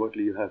betydning i vårt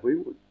liv her på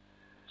jorden.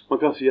 Man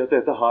kan si at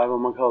dette har hva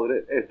man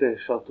kaller et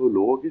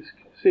eschatologisk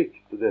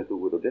sikte, dette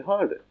ordet, og det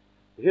har det.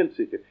 Helt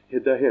sikkert.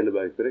 Det er hele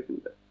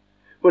bergprekenen det.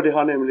 For det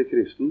har nemlig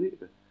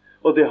kristenlivet.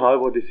 Og det har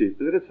vår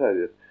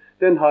disippelrettferdighet.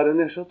 Den har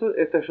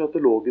et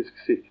eschatologisk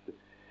sikte.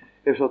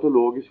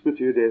 Eschatologisk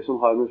betyr det som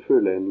har med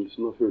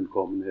fullendelsen og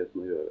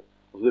fullkommenheten å gjøre.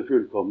 Altså det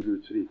fullkomne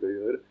Guds rike å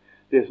gjøre.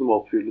 Det som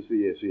oppfylles ved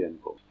Jesu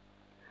gjenkomst.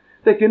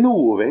 Det er ikke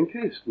noe ved en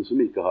kristen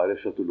som ikke har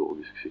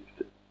eschatologisk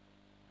sikte.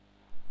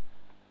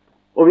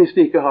 Og hvis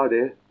de ikke har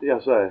det, ja,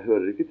 så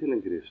hører det ikke til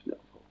en kristen i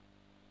alle fall.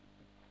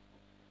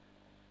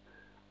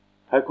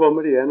 Her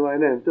kommer det igjen, og jeg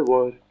nevnte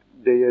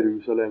det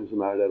Jerusalem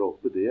som er der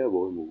oppe, det er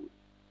vår mor.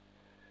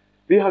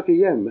 Vi har ikke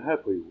hjemme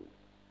her på jorden.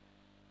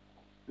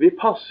 Vi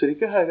passer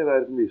ikke her i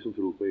verden, vi som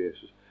tror på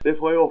Jesus. Det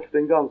får jeg ofte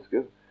en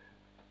ganske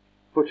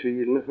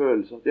fortvilende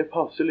følelse at jeg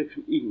passer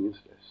liksom ingen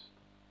sted.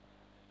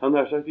 Han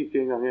har sagt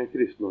ikke engang en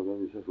kristen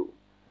organisasjon.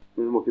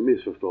 Men du må ikke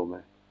misforstå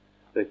meg.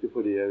 Det er ikke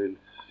fordi jeg vil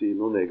si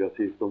noe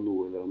negativt om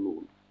noe eller om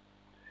noen.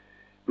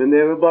 Men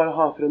jeg vil bare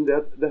ha frem det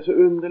at det er så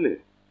underlig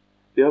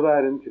det å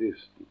være en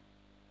kristen.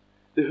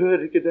 Det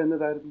hører ikke denne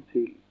verden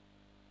til.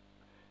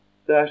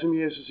 Det er som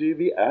Jesus sier,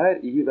 vi er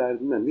i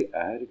verden, men vi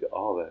er ikke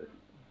av verden.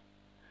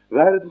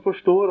 Verden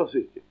forstår oss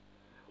ikke.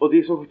 Og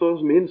de som forstår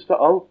oss minst av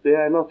alt, det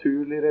er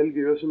naturlig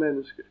religiøse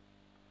mennesker.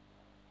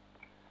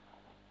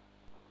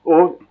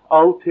 Og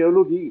all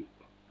teologi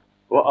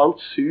og alt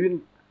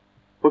syn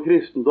på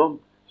kristendom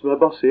som er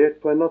basert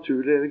på en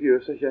naturlig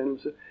religiøs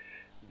erkjennelse,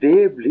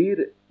 det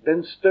blir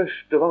den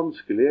største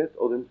vanskelighet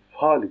og den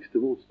farligste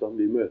motstand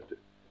vi møter.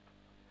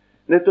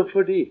 Nettopp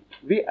fordi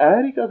vi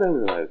er ikke av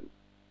denne verden.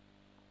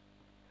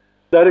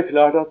 Da er det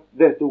klart at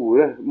dette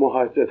ordet må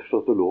ha et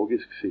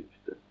eschatologisk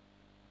sikte.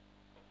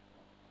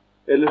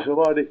 Ellers så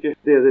var det ikke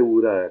det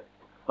ordet er.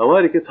 Han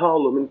var ikke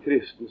tale om en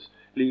kristens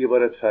liv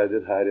og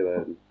rettferdighet her i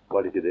verden.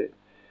 Var det ikke det?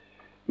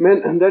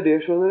 Men det er det,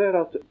 skjønner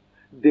dere, at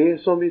det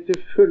som vi til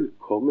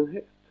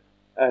fullkommenhet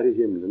er i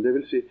himmelen, det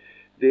vil si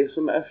det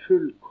som er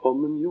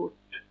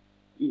fullkommengjort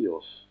i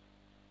oss,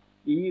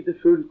 i det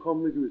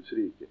fullkomne Guds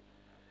rike,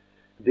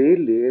 det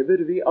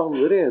lever vi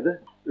allerede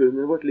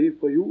under vårt liv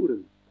på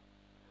jorden.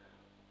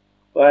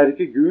 Og er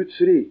ikke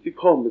Guds rike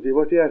kommet i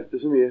vårt hjerte,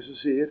 som Jesus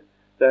sier?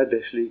 Det er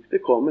det slik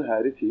det kommer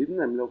her i tiden,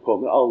 nemlig og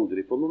kommer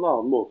aldri på noen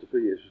annen måte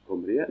før Jesus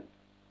kommer igjen.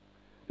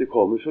 Det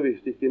kommer så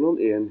visst ikke i noen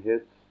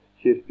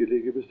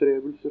enhetskirkelige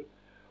bestrebelser,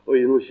 og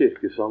i noe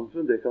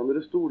kirkesamfunn, det kan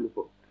dere stole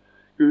på.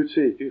 Guds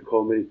rike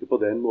kommer ikke på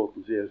den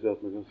måten, sier Jesus,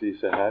 at man kan si,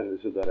 se her,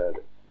 så der er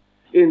det.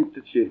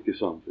 Intet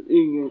kirkesamfunn,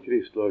 ingen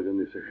kristelig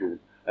organisasjon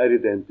er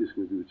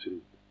identisk med Guds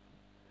rike.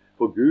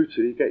 For Guds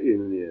rike er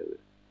innen i dere.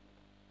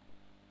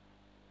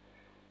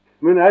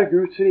 Men er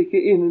Guds rike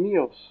innen i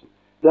oss,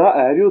 da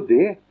er jo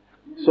det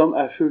som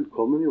er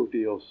fullkommengjort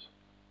i oss,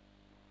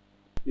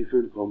 i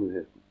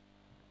fullkommenheten.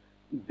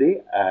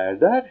 Det er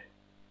der,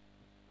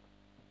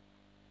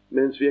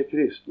 mens vi er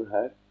kristne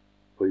her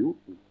på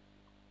jorden.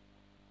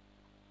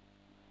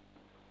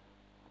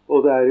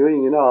 Og det er jo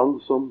ingen annen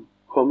som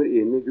kommer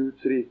inn i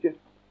Guds rike,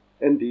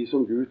 enn de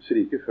som Guds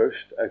rike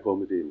først er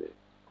kommet inn i.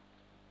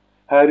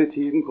 Her i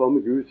tiden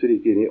kommer Guds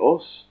rike inn i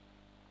oss,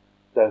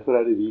 derfor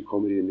er det vi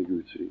kommer inn i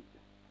Guds rike.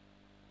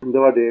 Det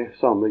var det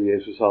samme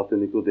Jesus sa til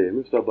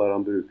Nikodemus, da bare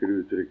han bruker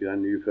uttrykket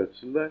en ny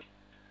fødsel der.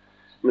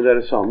 Men det er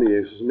det samme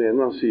Jesus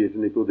mener. Han sier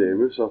til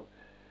Nikodemus at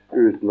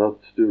uten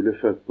at du blir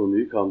født på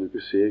ny, kan du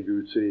ikke se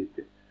Guds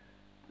rike.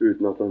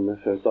 Uten at han er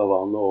født av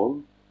vann og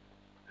ånd,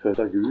 født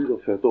av Gud og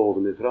født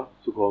ovenifra,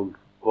 så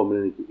kommer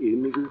han ikke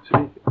inn i Guds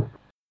rike.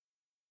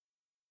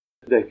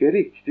 Det er ikke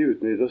riktig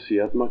uten videre å si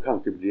at man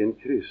kan ikke bli en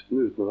kristen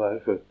uten å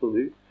være født på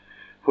ny.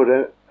 For det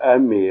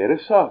er mer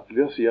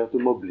saklig å si at du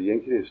må bli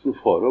en kristen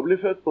for å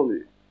bli født på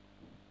ny.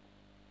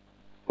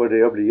 For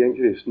det å bli en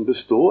kristen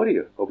består i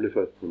å bli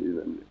født på ny,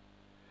 nemlig.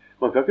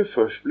 Man kan ikke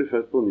først bli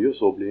født på ny og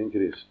så bli en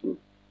kristen.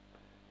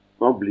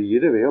 Man blir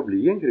det ved å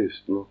bli en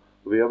kristen,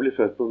 og ved å bli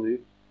født på ny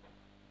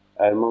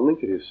er man en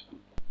kristen.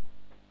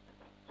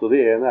 Så det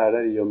ene er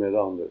der i og med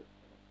det andre.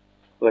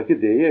 Og det er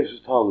ikke det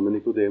Jesus taler med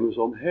Nikodemus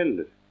om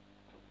heller.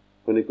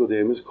 For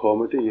Nikodemus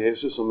kommer til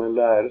Jesus som en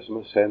lærer som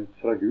er sendt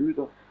fra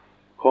Gud, og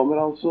kommer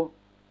altså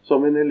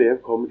som en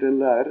elev kommer til en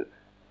lærer,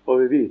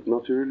 og vil vite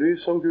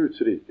naturligvis om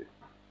Guds rike.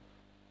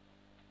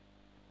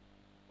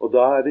 Og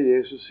da er det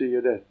Jesus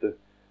sier dette,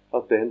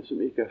 at den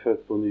som ikke er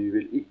født på ny,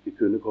 vil ikke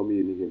kunne komme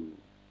inn i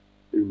himmelen.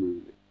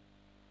 Umulig.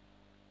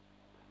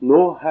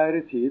 Nå her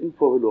i tiden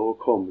får vi lov å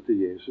komme til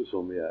Jesus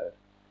som vi er.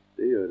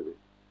 Det gjør vi.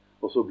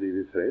 Og så blir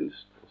vi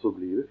frelst, og så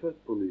blir vi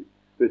født på ny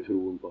ved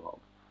troen på ham.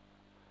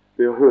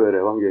 Ved å høre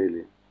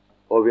evangeliet,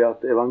 og ved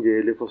at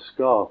evangeliet får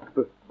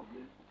skape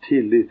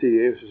tillit til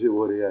Jesus i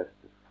våre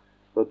hjerter,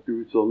 for at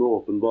Gud sånn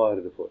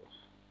åpenbarer det for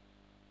oss.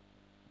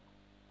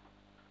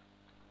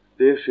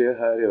 Det skjer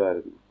her i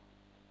verden.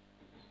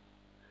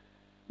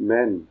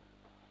 Men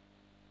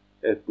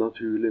et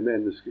naturlig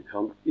menneske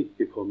kan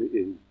ikke komme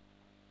inn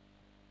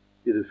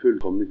i det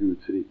fullkomne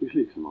Guds rike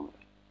slik som han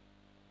er.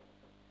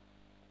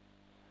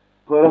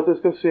 For at jeg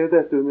skal se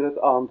dette under et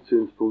annet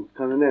synspunkt,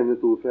 kan jeg nevne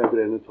et ord fra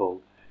Hebreerne 12.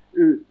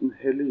 Uten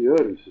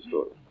helliggjørelse,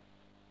 står det,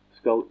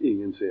 skal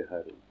ingen se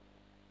Herren.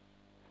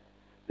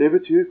 Det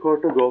betyr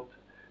kort og godt,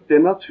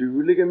 det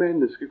naturlige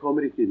mennesket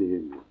kommer ikke inn i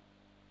himmelen.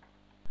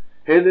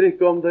 Heller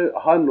ikke om det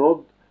har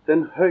nådd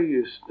den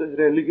høyeste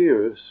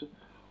religiøse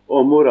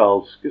og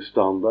moralske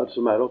standard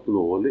som er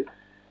oppnåelig,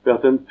 ved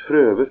at den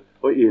prøver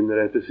å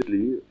innrette sitt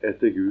liv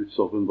etter Guds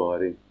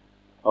åpenbaring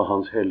av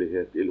hans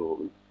hellighet i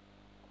loven.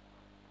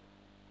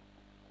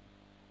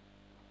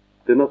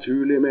 Det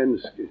naturlige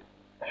mennesket,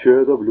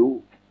 kjød og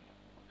blod,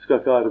 skal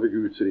ikke arve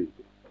Guds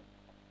rike.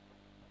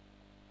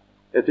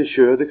 Etter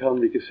kjødet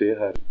kan vi ikke se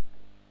Herren.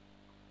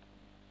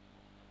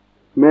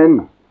 Men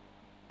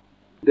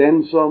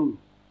den som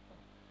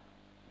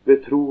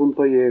ved troen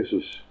på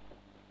Jesus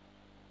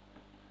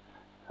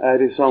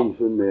er i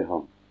samfunn med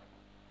ham,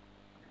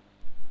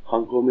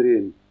 han kommer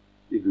inn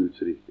i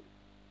Guds rike.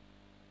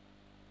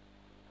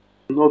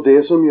 Og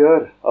det som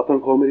gjør at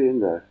han kommer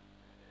inn der,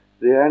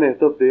 det er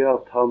nettopp det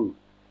at han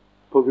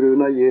på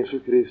grunn av Jesu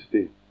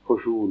Kristi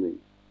forsoning,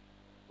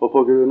 og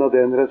på grunn av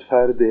den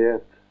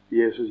rettferdighet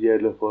Jesus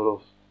gjelder for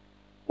oss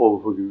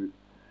overfor Gud,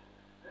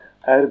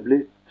 er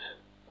blitt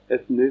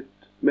et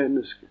nytt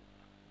menneske,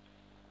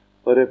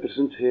 og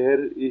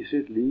representerer i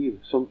sitt liv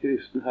som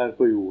kristen her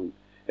på jorden,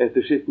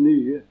 etter sitt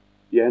nye,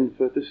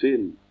 gjenfødte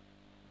sinn,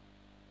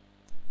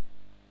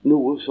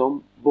 noe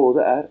som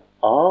både er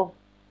av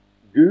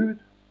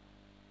Gud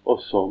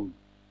og som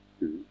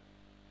Gud.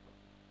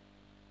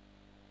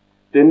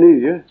 Det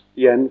nye,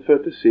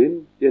 gjenfødte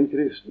sinn i en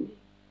kristen,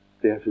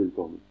 det er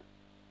fullkomment.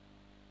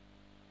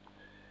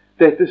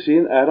 Dette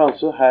sinn er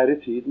altså her i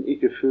tiden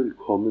ikke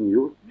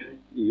fullkommengjort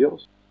i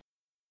oss.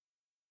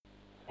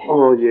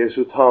 Og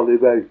Jesu tale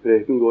i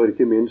bergprekenen går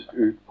ikke minst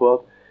ut på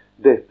at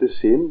dette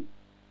sinn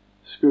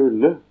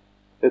skulle,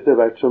 etter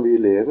hvert som vi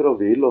lever og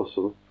vil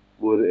også,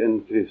 hvor en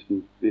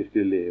kristen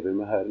virkelig lever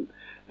med Herren,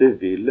 det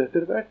vil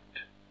etter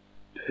hvert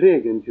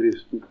prege en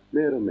kristen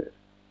mer og mer.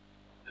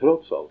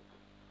 Trots alt.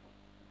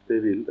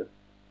 Det vil det.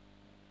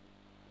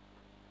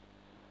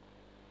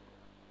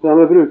 La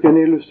meg bruke en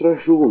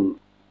illustrasjon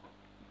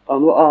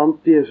av noe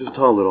annet Jesus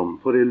taler om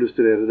for å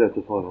illustrere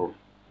dette forhold.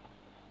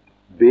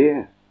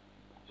 Be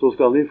så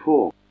skal de få,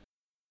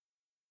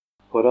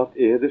 for at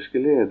eders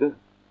glede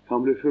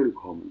kan bli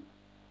fullkommen.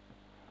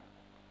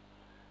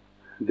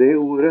 Det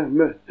ordet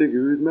møtte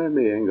Gud meg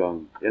med en gang,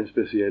 i en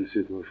spesiell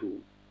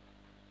situasjon.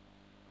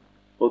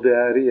 Og det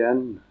er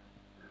igjen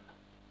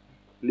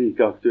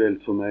like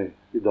aktuelt for meg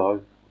i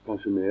dag,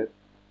 kanskje mer,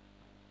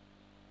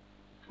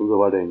 som det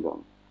var den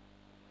gang.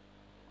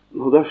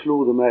 Og da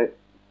slo det meg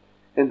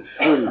en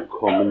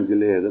fullkommen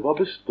glede. Hva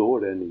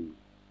består den i?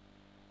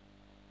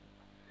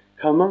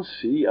 Kan man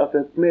si at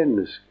et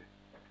menneske,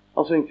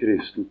 altså en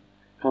kristen,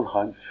 kan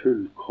ha en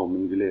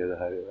fullkommen glede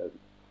her i verden?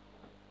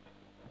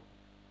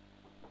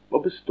 Hva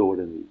består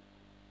den i?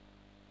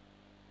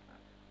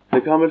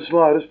 Det kan vel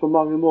svares på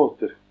mange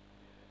måter,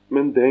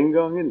 men den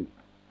gangen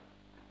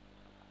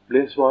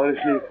ble svaret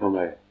slik for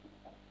meg.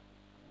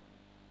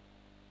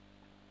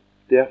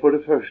 Det er for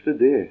det første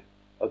det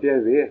at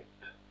jeg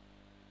vet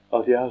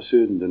at jeg har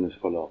syndenes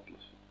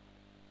forlatelse.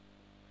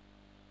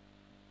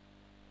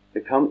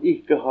 Jeg kan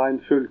ikke ha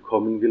en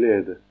fullkommen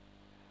glede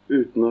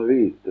uten å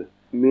vite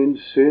min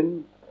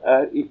synd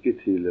er ikke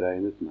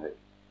tilregnet meg.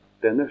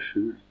 Den er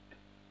skjult.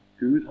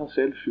 Gud har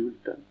selv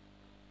skjult den.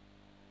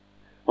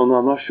 Og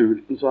når han har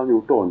skjult den, så har han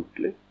gjort det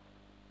ordentlig.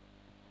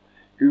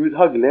 Gud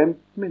har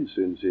glemt min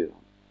synd, sier han.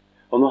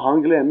 Og når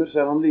han glemmer, så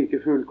er han like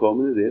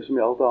fullkommen i det som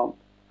i alt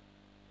annet.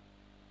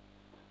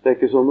 Det er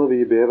ikke sånn når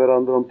vi ber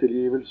hverandre om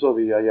tilgivelse, og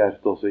vi av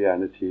hjertet også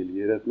gjerne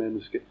tilgir et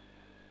menneske,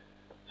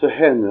 så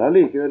hender det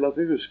likevel at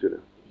vi husker det.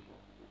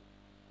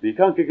 Vi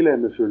kan ikke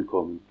glemme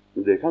fullkommen,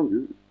 men det kan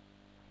Gud.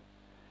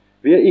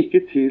 Vi er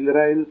ikke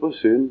tilregnet på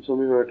synd, som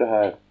vi hørte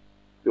her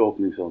i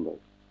åpningssøndag.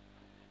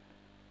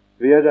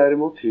 Vi er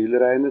derimot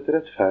tilregnet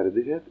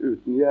rettferdighet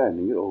uten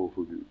gjerninger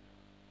overfor Gud.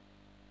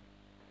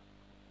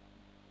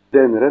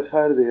 Denne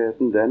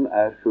rettferdigheten, den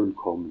er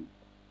fullkommen.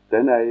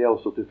 Den er jeg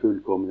også til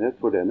fullkommenhet,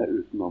 for den er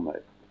utenom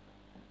meg.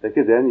 Det er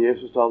ikke den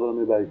Jesus taler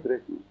om i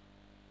bergprekenen.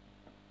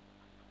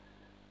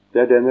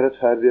 Det er den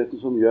rettferdigheten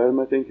som gjør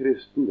meg til en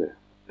kristen, det.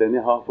 Den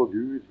jeg har for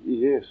Gud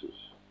i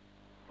Jesus.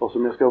 Og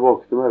som jeg skal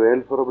vokte meg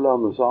vel for å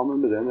blande sammen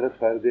med den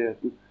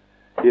rettferdigheten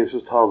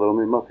Jesus taler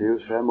om i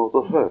Matteus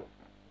 5:48.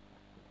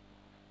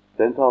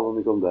 Den taler han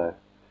ikke om der.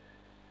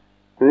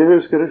 Men jeg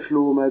husker det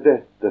slo meg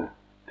dette.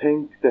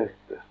 Tenk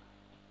dette.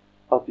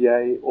 At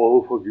jeg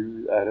overfor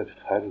Gud er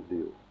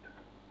rettferdiggjort.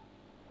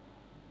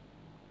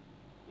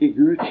 I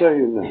Guds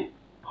øyne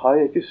har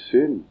jeg ikke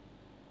synd.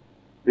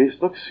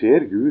 Visst nok ser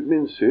Gud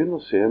min synd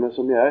og ser meg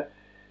som jeg er,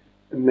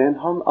 men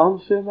han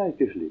anser meg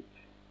ikke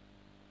slik.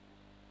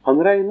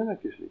 Han regner meg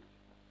ikke slik.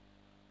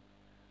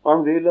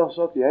 Han vil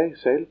altså at jeg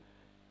selv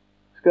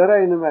skal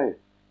regne meg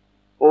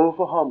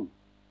overfor ham,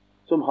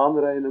 som han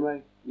regner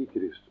meg i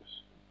Kristus.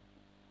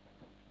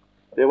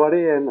 Det var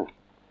det ene.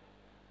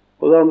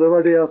 Og det andre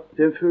var det at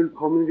til en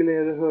fullkommen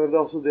glede hører det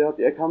altså det at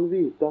jeg kan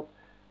vite at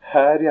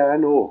her jeg er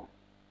nå,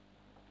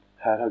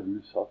 her har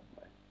Gud satt meg.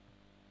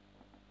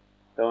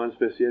 Det var en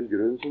spesiell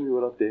grunn som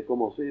gjorde at det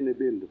kom også inn i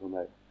bildet for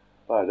meg,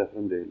 og er det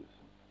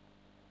fremdeles.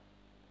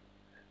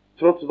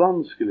 Tross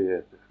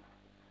vanskeligheter,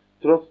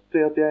 tross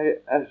det at jeg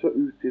er så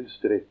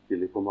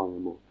utilstrekkelig på mange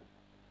måter,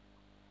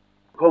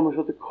 kommer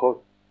så til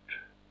kort,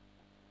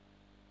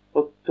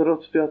 og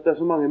tross det at det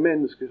er så mange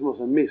mennesker som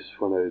også er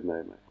misfornøyd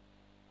med meg,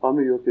 har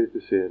mye å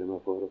kritisere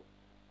meg for.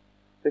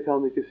 Jeg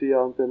kan ikke si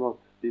annet enn at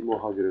de må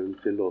ha grunn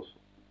til det også.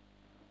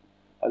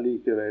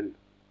 Allikevel,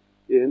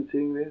 en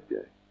ting vet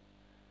jeg.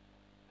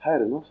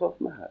 Herren har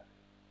satt meg her.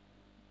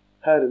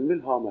 Herren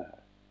vil ha meg her.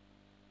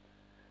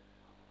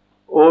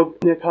 Og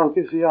jeg kan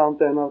ikke si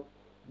annet enn at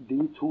de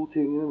to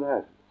tingene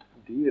der,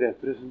 de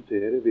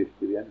representerer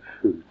virkelig en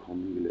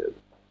fullkommen glede.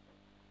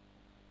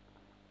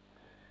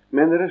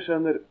 Men dere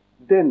skjønner,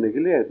 denne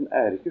gleden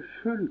er ikke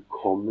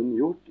fullkommen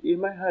gjort i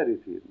meg her i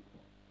tiden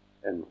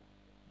ennå.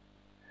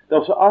 Det er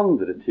også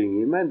andre ting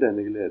i meg enn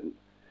denne gleden.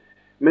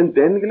 Men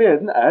den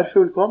gleden er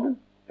fullkommen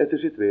etter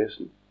sitt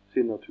vesen,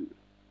 sin natur.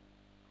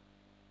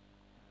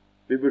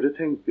 Vi burde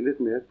tenke litt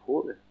mer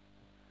på det.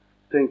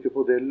 Tenke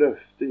på det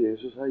løftet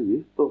Jesus har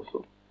gitt også,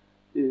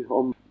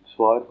 om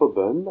svar på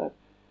bønn der.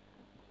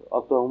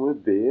 At om vi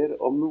ber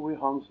om noe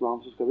i hans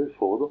navn, så skal vi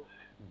få det.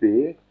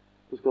 Be,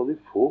 så skal vi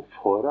få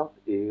for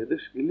at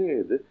eders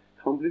glede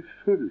kan bli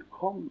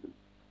fullkommen.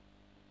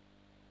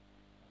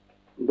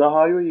 Da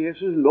har jo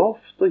Jesus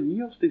lovt å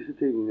gi oss disse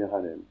tingene jeg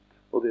har nevnt,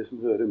 og det som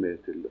hører med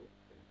til det.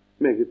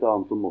 Meget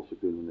annet som også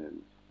kunne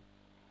nevnes.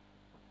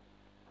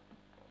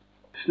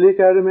 Slik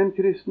er det med en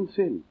kristen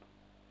sinn.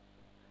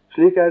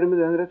 Slik er det med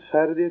den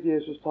rettferdighet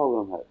Jesus taler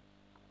om her.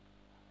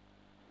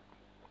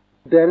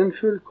 Det er en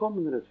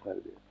fullkommen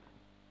rettferdighet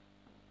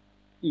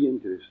i en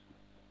kristen.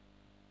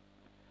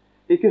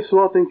 Ikke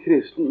så at en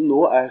kristen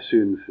nå er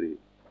syndfri.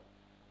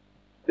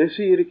 Det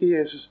sier ikke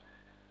Jesus.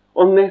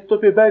 Og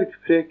nettopp i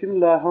bergprekenen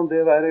lar han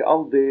det være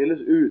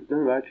aldeles uten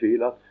enhver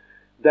tvil at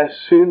det er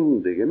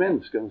syndige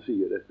mennesker han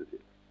sier dette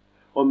til.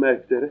 Og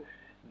merk dere,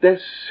 det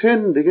er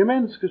syndige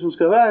mennesker som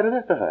skal være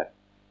dette her.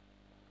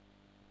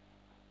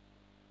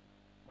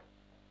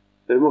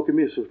 Dere må ikke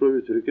misforstå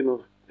uttrykket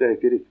når det er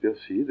ikke riktig å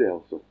si det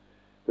altså.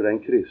 For det er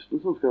en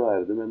kristen som skal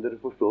være det, men dere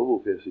forstår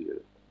hvorfor jeg sier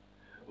det.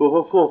 for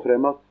å få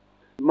frem at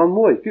man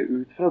må ikke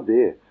ut fra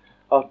det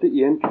at det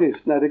i en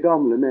kristen er det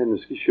gamle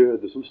mennesket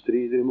kjødet som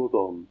strider imot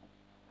ånden,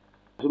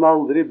 som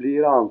aldri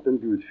blir annet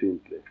enn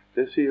gudfiendtlig.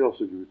 Det sier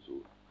også Guds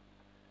ord.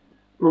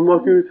 Man må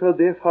ikke ut fra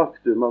det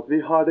faktum at vi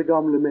har det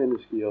gamle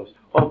mennesket i oss,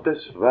 og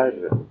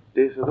dessverre,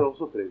 det setter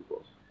også preg på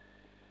oss,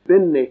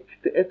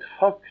 benekte et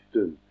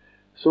faktum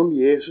som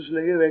Jesus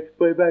legger vekt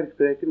på i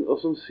bergprekenen, og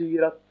som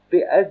sier at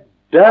det er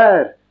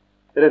der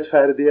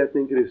rettferdigheten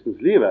i en kristens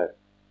liv er.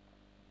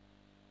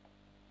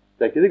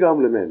 Det er ikke det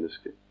gamle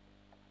mennesket.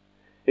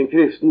 En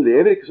kristen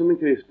lever ikke som en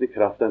kristen i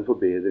kraft av en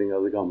forbedring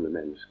av det gamle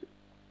mennesket.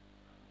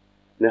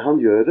 Nei, han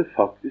gjør det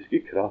faktisk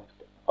i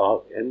kraft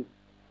av en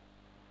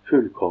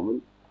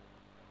fullkommen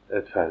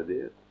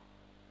rettferdighet,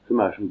 som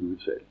er som Gud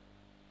selv.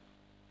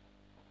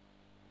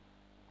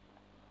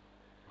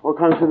 Og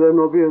kanskje dere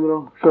nå begynner å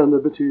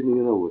skjønne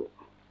betydningen av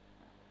ordet.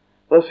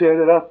 Da ser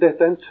dere at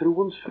dette er en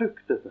troens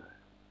frukt, dette her.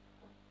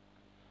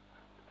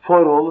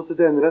 Forholdet til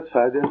denne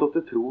rettferdighet og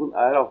til troen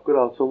er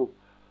akkurat som,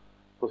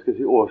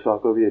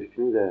 årsak og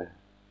virkning. Det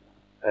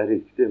er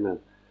riktig, men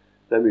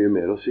det er mye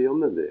mer å si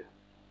om det.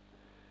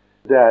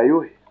 Det er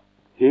jo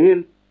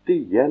helt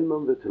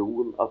igjennom ved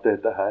troen at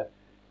dette her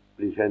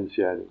blir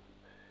kjensgjerning.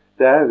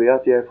 Det er ved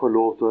at jeg får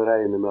lov til å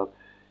regne med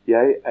at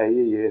jeg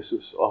eier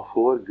Jesus og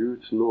får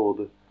Guds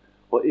nåde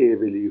og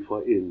evig liv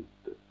for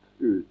intet,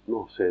 uten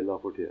å selv ha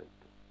fortjent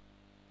det.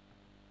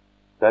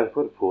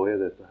 Derfor får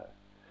jeg dette her.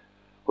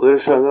 Og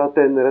dere skjønner at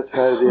denne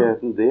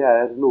rettferdigheten, det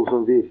er noe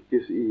som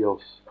virkes i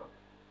oss,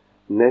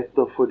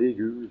 nettopp fordi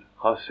Gud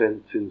har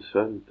sendt sin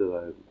sønn til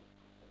verden.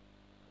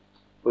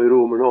 Og i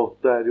Romerne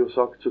 8 er det jo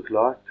sagt så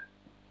klart,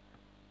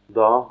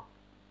 da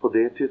på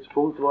det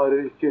tidspunkt var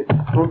det ikke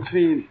noen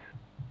tvil,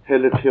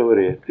 heller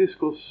teoretisk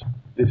hos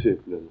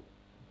disiplene.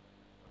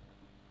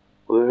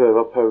 Og dere hører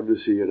hva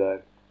Paulus sier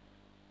der.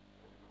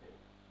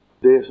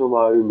 Det som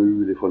var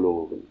umulig for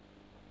loven,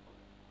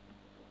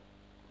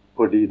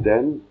 fordi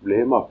den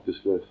ble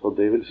maktesløs, og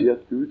det vil si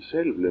at Gud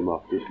selv ble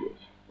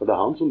maktesløs. Og det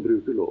er han som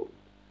bruker loven.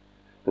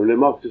 Den ble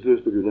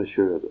maktesløs på grunn av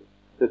kjødet.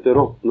 Dette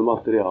råtne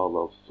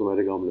materialet, altså, som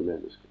er det gamle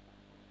mennesket.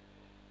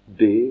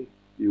 Det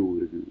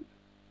gjorde Gud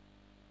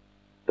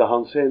da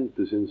han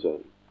sendte sin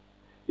sønn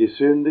i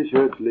syndig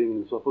kjøds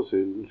lignelse for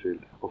syndens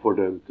skyld, og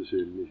fordømte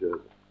synden i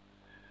kjødet,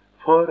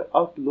 for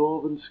at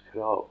lovens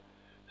krav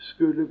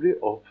skulle bli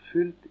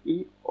oppfylt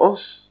i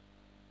oss,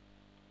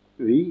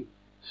 vi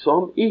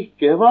som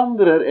ikke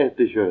vandrer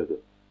etter kjødet.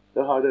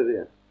 Der har dere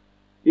det.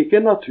 Ikke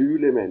en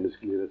naturlig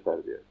menneskelig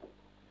rettferdighet,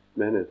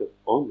 men etter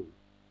ånden.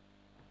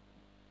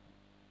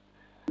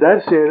 Der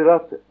ser dere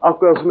at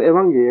akkurat som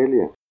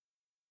evangeliet,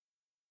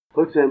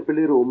 for eksempel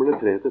i Romerne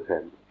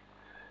 3-5,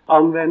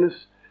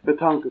 anvendes med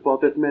tanke på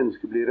at et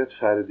menneske blir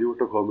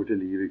rettferdiggjort og kommer til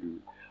liv i Gud.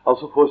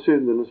 Altså får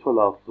syndernes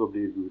forlatelse og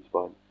blir Guds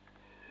barn.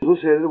 Så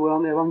ser dere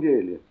hvordan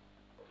evangeliet,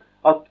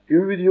 at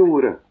Gud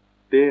gjorde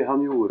det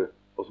han gjorde,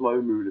 og som var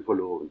umulig for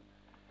loven,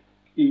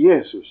 i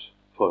Jesus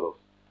for oss.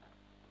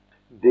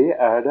 Det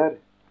er der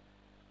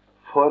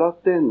for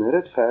at denne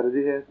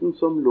rettferdigheten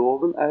som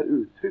loven er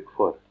uttrykk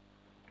for,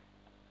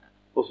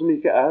 og som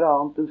ikke er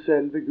annet enn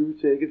selve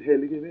Guds eget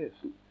hellige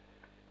vesen,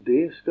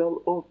 det skal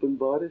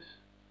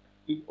åpenbares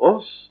i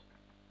oss.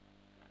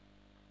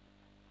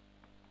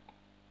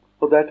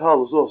 Og der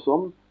tales det også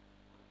om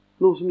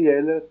noe som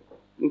gjelder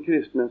en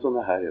kristen som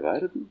er her i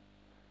verden.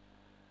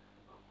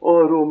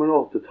 Og Romerne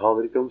 8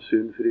 taler ikke om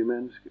syndfrie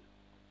mennesker.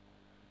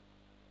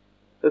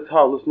 Det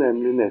tales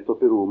nemlig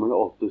nettopp i Romerne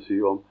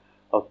 8:7 om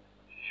at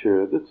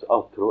kjødets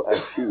attråd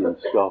er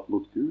fiendskap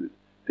mot Gud.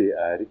 Det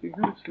er ikke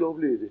Guds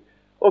lovlydig,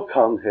 og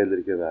kan heller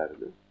ikke være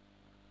det.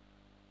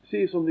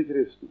 Sies om de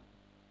kristne.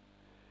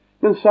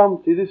 Men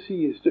samtidig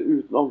sies det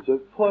uten omsorg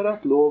for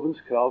at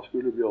lovens krav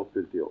skulle bli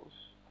oppfylt i oss.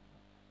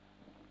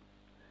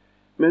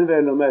 Men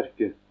vel å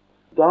merke,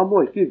 da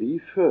må ikke vi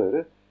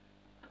føre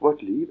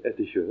vårt liv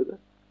etter kjødet.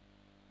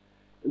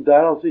 Det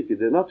er altså ikke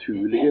det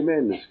naturlige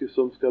mennesket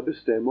som skal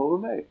bestemme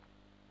over meg.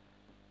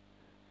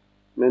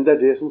 Men det er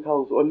det som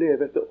kalles å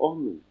leve etter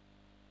ånden.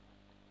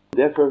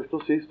 Det er først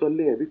og sist å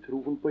leve i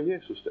troen på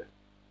Jesus det.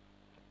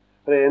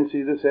 Fra en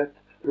side sett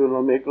kunne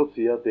man med godt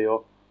si at det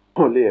å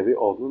leve i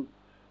ånden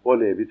og å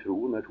leve i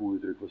troen er to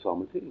uttrykk for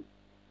samme ting.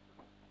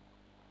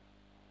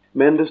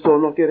 Men det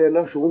står nok i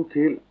relasjon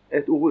til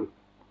et ord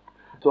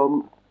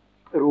som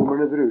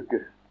Romerne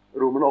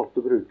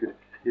 8 bruker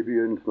i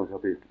begynnelsen av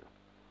kapitlet.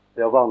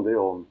 Det er å vandre i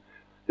ånden.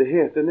 Det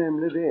heter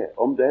nemlig det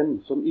om den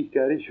som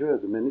ikke er i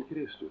kjødet, men i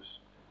Kristus.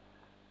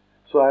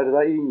 Så er det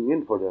da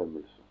ingen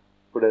fordømmelse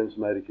for den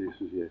som er i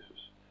Kristus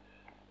Jesus.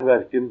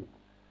 Hverken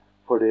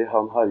for det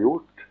han har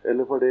gjort,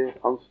 eller for det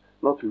hans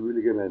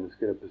naturlige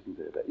menneske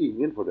representerer. Det er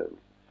ingen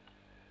fordømmelse.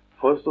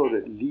 For står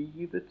det,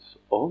 livets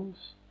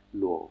ånds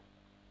lov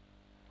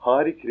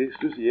har i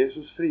Kristus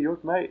Jesus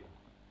frigjort meg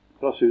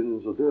fra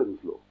syndens og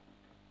dødens lov.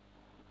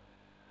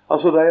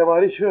 Altså, da jeg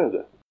var i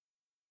kjødet,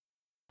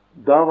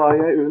 da var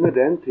jeg under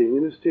den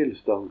tingenes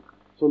tilstand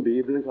som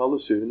Bibelen kaller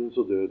syndens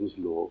og dødens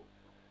lov.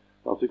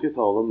 Altså ikke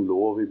tale om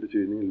lov i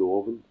betydning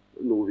loven,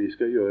 noe vi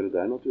skal gjøre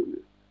der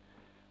naturlig.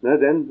 Nei,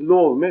 den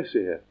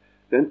lovmessighet,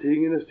 den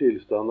tingenes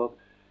tilstand at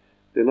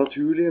det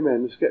naturlige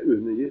mennesket er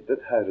undergitt et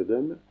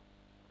herredømme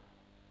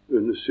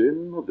under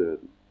synden og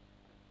døden.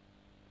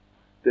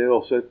 Det er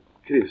også et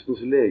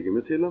kristens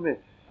legeme til og med.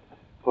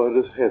 For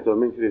det heter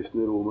om en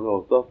kristen i Romerne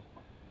 8 at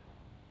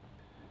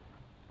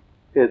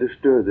eders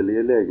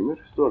dødelige legemer,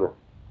 står det.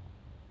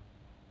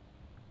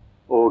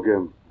 Og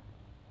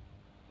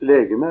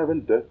legeme er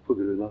vel dødt på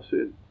grunn av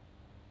synd.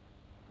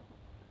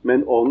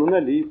 Men ånden er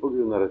liv på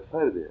grunn av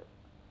rettferdighet.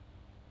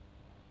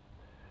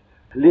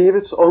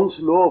 Livets ånds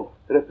lov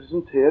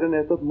representerer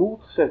nettopp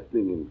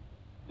motsetningen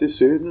til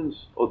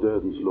syndens og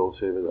dødens lov,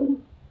 ser vi der.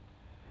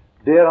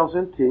 Det er altså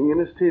en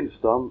tingenes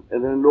tilstand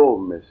eller en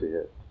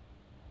lovmessighet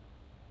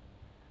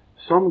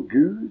som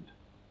Gud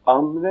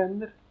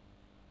anvender.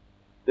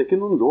 Det er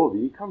ikke noen lov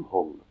vi kan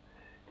holde,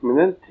 men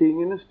en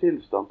tingenes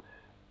tilstand.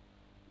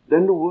 Det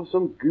er noe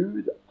som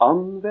Gud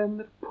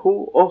anvender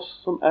på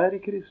oss som er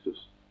i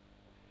Kristus.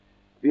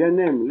 Vi er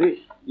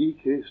nemlig i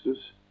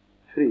Kristus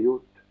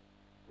frigjort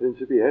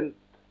prinsipielt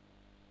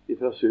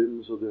ifra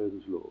syndens og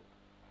dødens lov,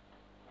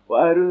 og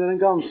er under en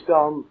ganske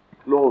annen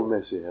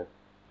lovmessighet.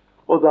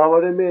 Og da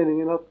var det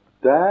meningen at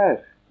der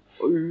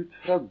og ut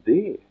fra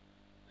det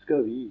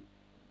skal vi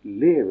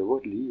leve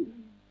vårt liv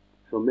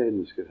som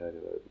mennesker her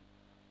i verden.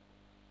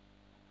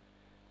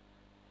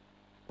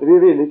 Vi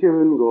vil ikke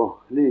unngå,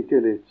 like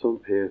litt som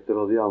Peter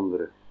og de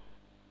andre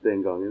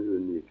den gangen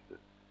unngikk det,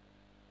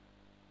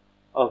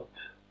 at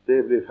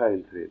det blir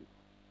feiltrinn.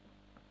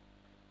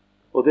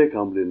 Og det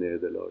kan bli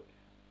nederlag.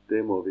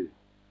 Det må vi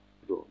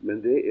forstå.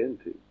 Men det er en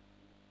ting.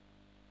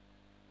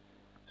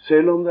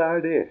 Selv om det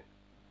er det,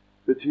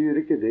 betyr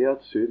ikke det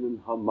at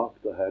synden har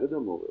makt og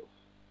herredømme over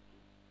oss.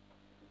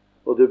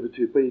 Og det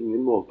betyr på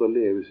ingen måte å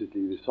leve sitt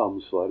liv i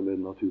samsvar med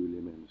det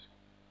naturlige mennesket.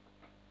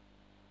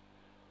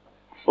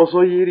 Og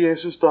så gir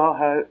Jesus da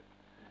her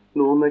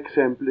noen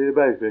eksempler i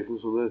bergprekenen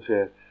som dere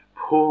ser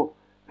på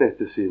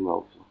dette sinn,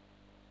 altså.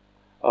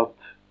 At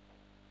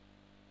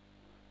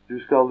du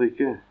skal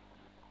ikke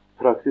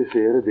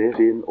praktisere det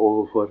sinn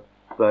overfor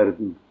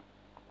verden.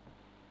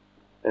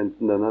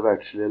 Enten den er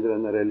verdslig eller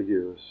den er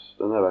religiøs.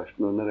 Den er verst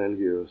når den er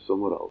religiøs og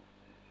moral.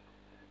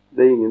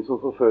 Det er ingen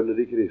som forfølger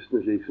de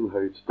kristne slik som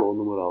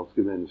høytstående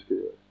moralske mennesker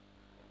gjør.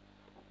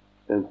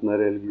 Enten det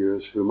er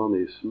religiøs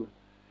humanisme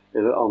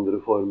eller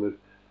andre former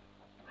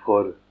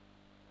for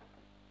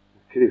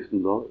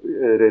kristendom,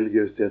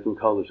 religiøsitet som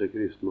kaller seg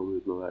kristendom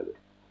uten å være det.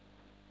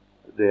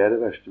 Det er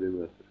det verste vi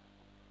møter.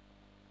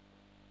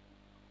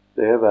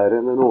 Det er verre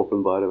enn en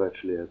åpenbare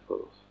verdslighet for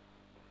oss.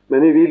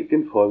 Men i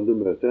hvilken form du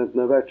møter, enten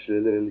det er verdslig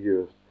eller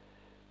religiøst,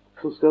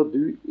 så skal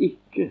du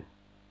ikke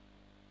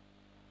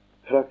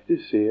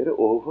praktisere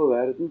overfor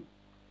verden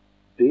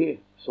det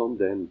som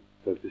den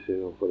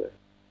praktiserer overfor deg.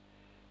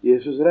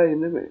 Jesus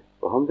regner med,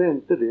 og han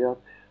venter det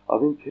at av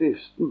en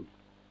kristen,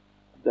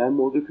 der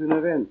må du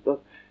kunne vente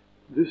at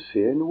du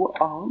ser noe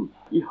annet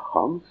i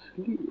hans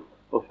liv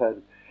og ferd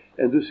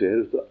enn du ser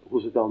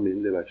hos et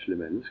alminnelig verdslig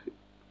menneske.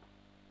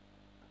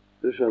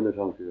 Dere skjønner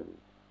tankegangen.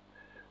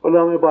 Og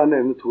la meg bare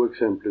nevne 2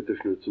 eksempler til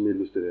slutt som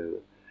illustrerer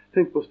det.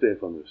 Tenk på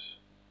Stefanus.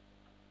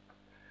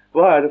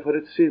 Hva er det for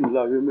et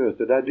sinnlag vi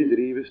møter der de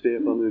driver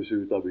Stefanus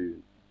ut av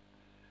byen?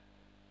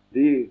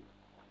 De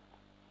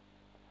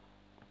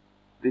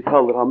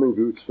kaller ham en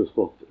Guds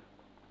bespotter.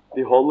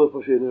 De holder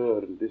for sine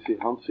ører.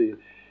 Han sier,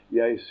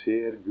 jeg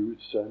ser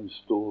Guds sønn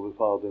stå ved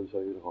Faderens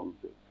høyre hånd.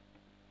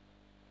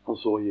 Han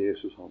så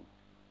Jesus ham.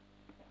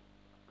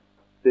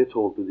 Det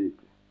tålte de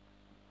ikke.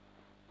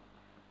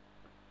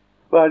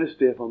 Hva er det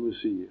Stefanus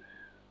sier?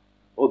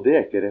 Og det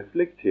er ikke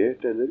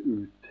reflektert eller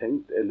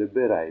uttenkt eller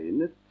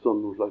beregnet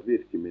som noe slags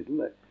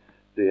virkemiddel.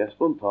 Det er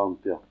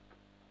spontant, ja.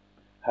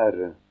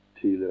 Herre,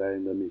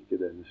 tilregn dem ikke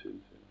denne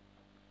synd.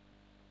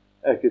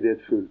 Er ikke det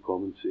et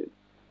fullkomment synd?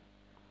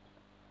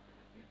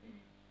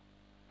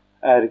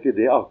 Er ikke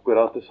det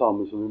akkurat det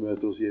samme som vi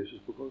møter hos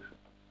Jesus på korset?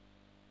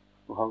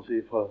 Og han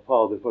sier,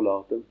 Fader,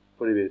 forlat dem,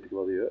 for de vet ikke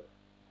hva de gjør.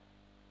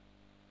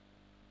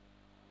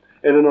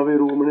 Eller når vi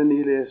i Romerne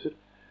 9 leser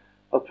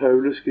at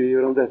Paulus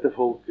skriver om dette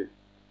folket,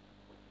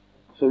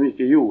 som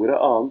ikke gjorde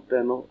annet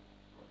enn å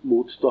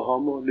motstå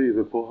ham og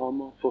lyve på ham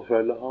og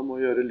forfølge ham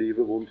og gjøre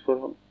livet vondt for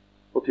ham,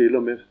 og til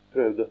og med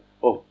prøvde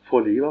å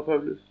få liv av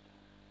Paulus.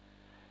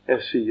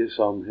 Jeg sier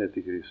sannhet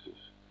i Kristus.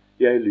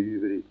 Jeg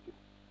lyver ikke.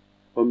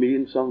 Og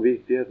min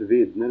samvittighet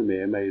vitner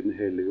med meg i den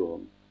hellige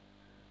ånd.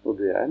 Og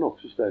det er nok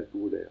så sterke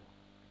ord, det.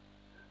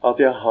 At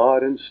jeg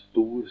har en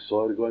stor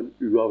sorg og en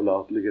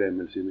uavlatelig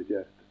gremmelse i mitt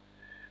hjerte.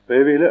 For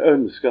jeg ville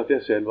ønske at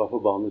jeg selv var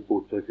forbannet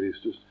bort fra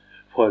Kristus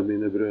for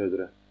mine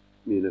brødre,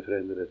 mine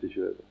frender etter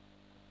kjødet.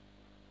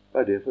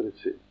 Hva er det for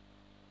et sinn?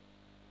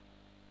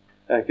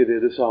 Er ikke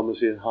det det samme,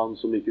 sier han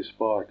som ikke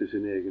sparte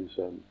sin egen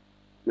sønn,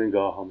 men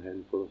ga ham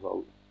hen for oss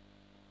alle?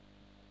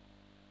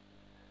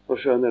 Og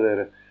skjønner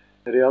dere,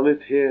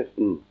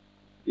 realiteten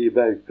i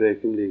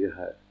bergpreken ligger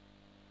her.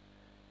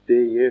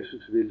 Det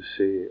Jesus vil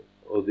se,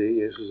 og det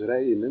Jesus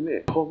regner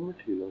med, kommer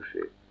til å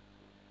skje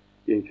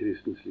i en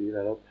kristens liv,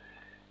 er at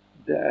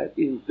det er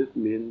intet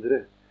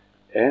mindre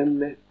enn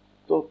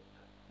nettopp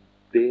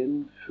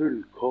den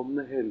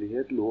fullkomne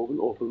hellighet loven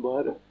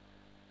åpenbare,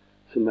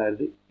 som er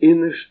det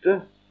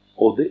innerste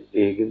og det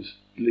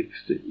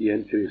egentligste i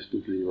en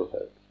kristens liv og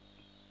ferd.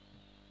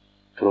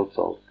 Trots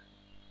alt.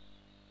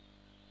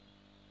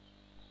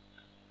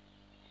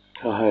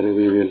 Ja, Herre,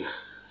 vi vil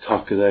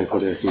takke deg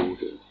for dette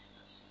ordet.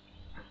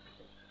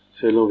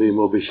 Selv om vi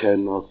må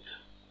bekjenne at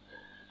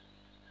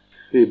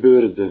vi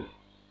burde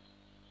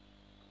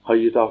ha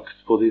gitt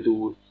akt på ditt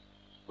ord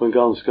på en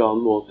ganske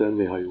annen måte enn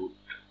vi har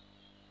gjort.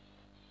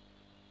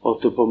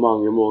 At det på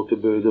mange måter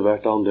burde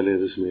vært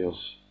annerledes med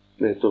oss,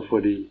 nettopp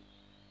fordi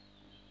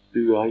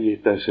du har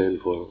gitt deg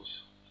selv for oss.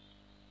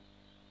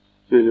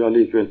 Vil vi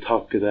allikevel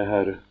takke deg,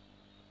 Herre,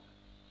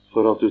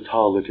 for at du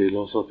taler til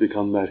oss, at vi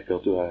kan merke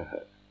at du er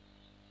her.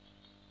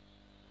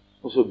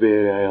 Og så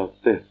ber jeg at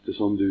dette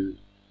som du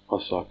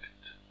har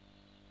sagt,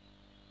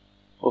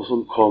 og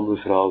som kommer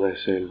fra deg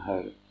selv,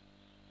 Herre,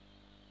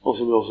 og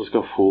som vi også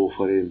skal få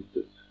for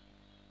intet,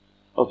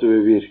 at du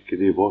vil virke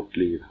det i vårt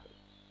liv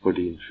for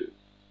din skyld.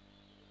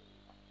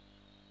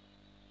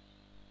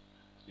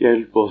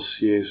 Hjelp oss,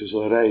 Jesus,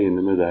 å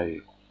regne med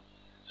deg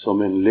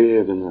som en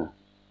levende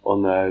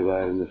og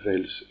nærværende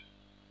frelser,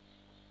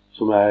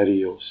 som er i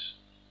oss.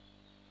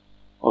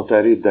 At det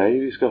er i deg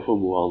vi skal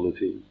formå alle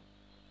ting,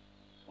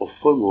 og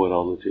formår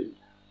alle ting,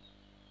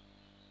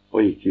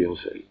 og ikke i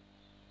oss selv.